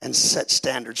and sets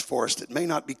standards for us that may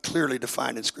not be clearly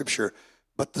defined in Scripture,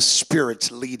 but the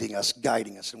Spirit's leading us,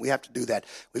 guiding us, and we have to do that.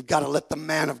 We've got to let the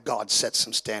man of God set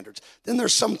some standards. Then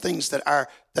there's some things that are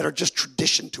just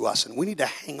tradition to us, and we need to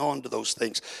hang on to those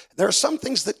things. There are some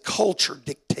things that culture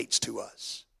dictates to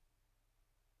us.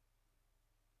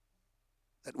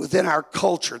 That within our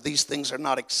culture, these things are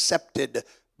not accepted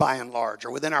by and large.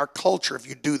 Or within our culture, if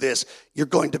you do this, you're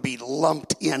going to be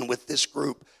lumped in with this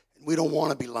group. And we don't want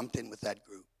to be lumped in with that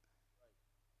group.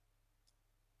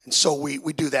 And so we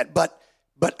do that. But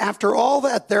after all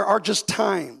that, there are just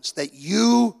times that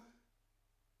you,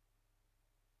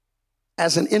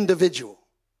 as an individual,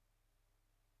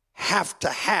 have to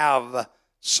have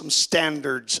some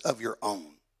standards of your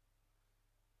own.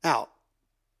 Now,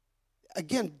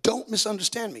 again, don't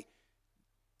misunderstand me.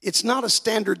 It's not a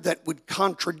standard that would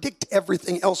contradict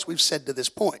everything else we've said to this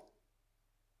point.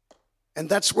 And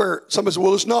that's where somebody says,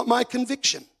 well, it's not my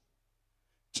conviction.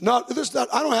 I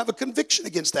don't have a conviction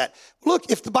against that. Look,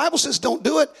 if the Bible says don't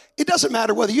do it, it doesn't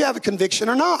matter whether you have a conviction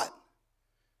or not.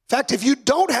 In fact, if you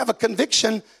don't have a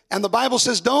conviction and the Bible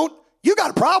says don't, you got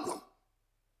a problem.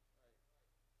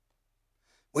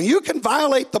 When you can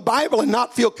violate the Bible and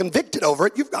not feel convicted over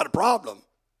it, you've got a problem.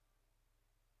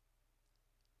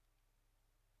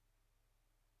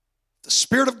 The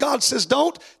Spirit of God says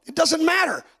don't, it doesn't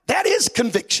matter. That is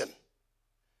conviction.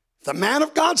 The man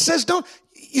of God says don't.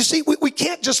 You see, we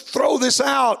can't just throw this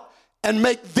out and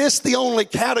make this the only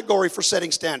category for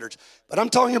setting standards. But I'm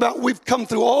talking about we've come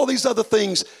through all these other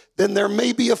things. Then there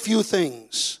may be a few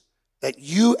things that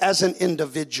you as an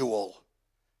individual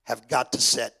have got to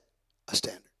set a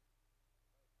standard.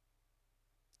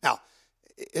 Now,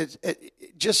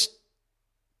 just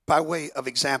by way of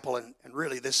example, and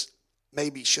really this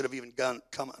maybe should have even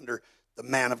come under the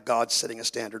man of God setting a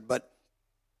standard, but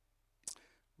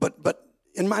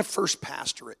in my first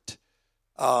pastorate,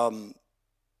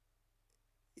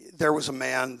 there was a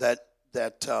man that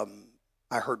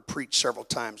I heard preach several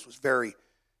times, was very,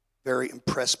 very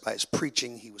impressed by his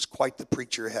preaching. He was quite the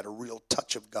preacher, had a real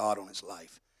touch of God on his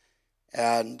life.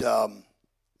 And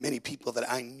many people that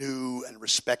I knew and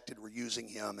respected were using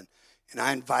him, and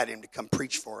I invited him to come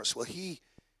preach for us. Well, he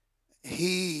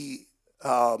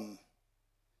I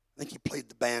think he played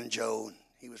the banjo, and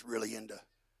he was really into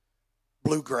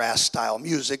bluegrass style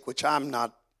music, which I'm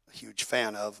not a huge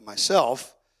fan of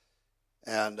myself,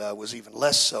 and was even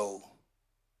less so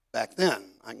back then.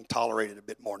 I can tolerate it a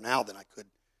bit more now than I could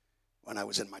when I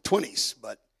was in my 20s.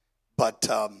 But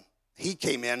he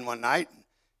came in one night,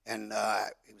 and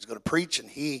he was going to preach, and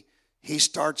he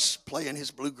starts playing his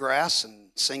bluegrass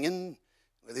and singing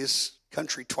with his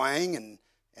country twang,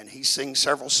 and he sings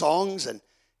several songs, and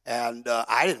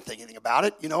I didn't think anything about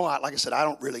it. You know, like I said, I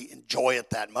don't really enjoy it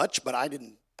that much, but it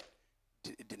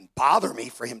didn't bother me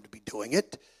for him to be doing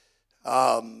it.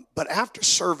 But after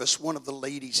service, one of the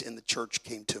ladies in the church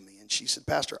came to me, and she said,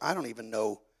 "Pastor, I don't even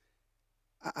know,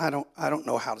 I don't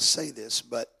know how to say this,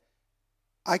 but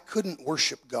I couldn't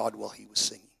worship God while he was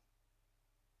singing."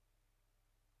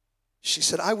 She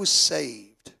said, "I was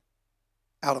saved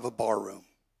out of a bar room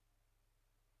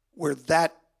where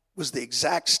that was the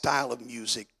exact style of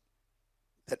music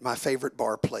that my favorite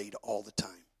bar played all the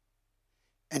time."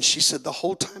 And she said, the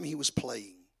whole time he was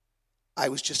playing, I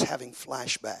was just having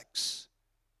flashbacks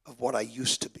of what I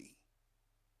used to be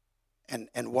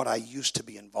and what I used to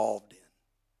be involved in.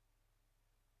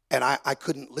 And I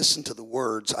couldn't listen to the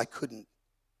words. I couldn't,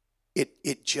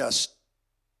 it just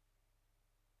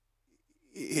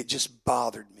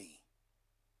bothered me.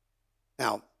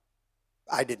 Now,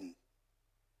 I didn't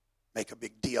make a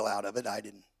big deal out of it. I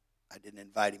didn't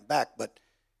invite him back, but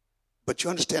you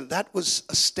understand, that was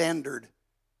a standard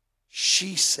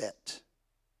she set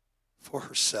for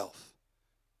herself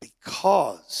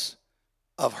because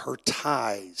of her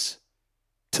ties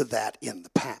to that in the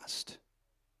past.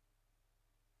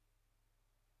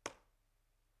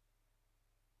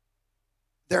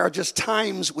 There are just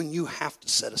times when you have to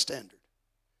set a standard.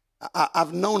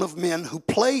 I've known of men who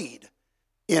played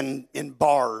in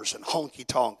bars and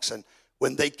honky-tonks, and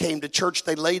when they came to church,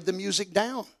 they laid the music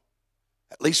down,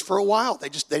 at least for a while. They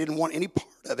didn't want any part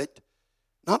of it.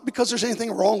 Not because there's anything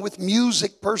wrong with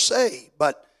music per se,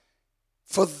 but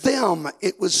for them,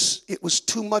 it was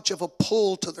too much of a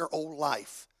pull to their old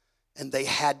life, and they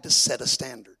had to set a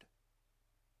standard.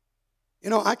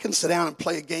 You know, I can sit down and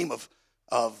play a game of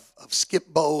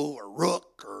skip-bo or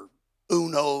rook or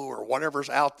uno or whatever's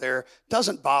out there.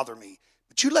 Doesn't bother me.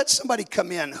 But you let somebody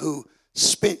come in who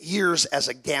spent years as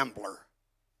a gambler,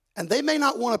 and they may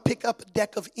not want to pick up a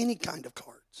deck of any kind of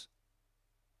cards.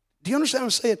 Do you understand what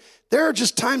I'm saying? There are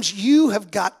just times you have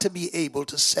got to be able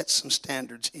to set some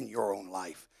standards in your own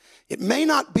life. It may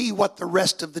not be what the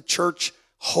rest of the church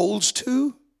holds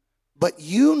to, but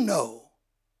you know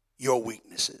your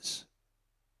weaknesses.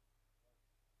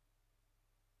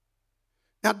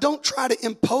 Now, don't try to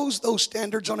impose those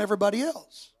standards on everybody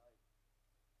else.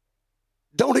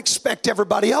 Don't expect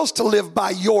everybody else to live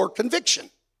by your conviction.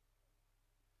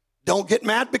 Don't get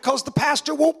mad because the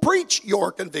pastor won't preach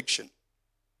your conviction.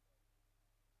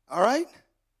 All right?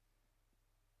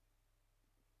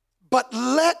 But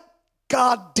let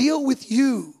God deal with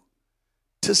you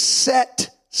to set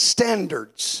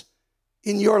standards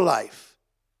in your life,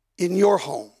 in your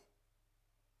home,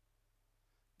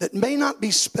 that may not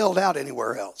be spelled out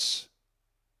anywhere else.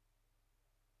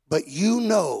 But you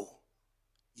know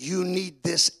you need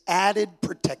this added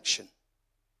protection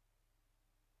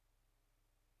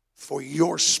for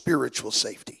your spiritual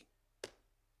safety.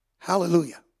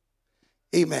 Hallelujah.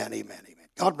 Amen, amen, amen.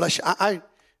 God bless you. I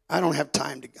don't have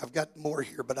time to, I've got more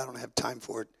here, but I don't have time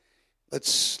for it.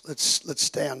 Let's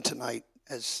stand tonight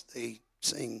as they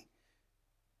sing.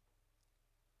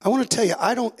 I want to tell you,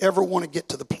 I don't ever want to get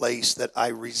to the place that I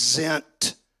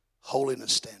resent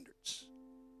holiness standards.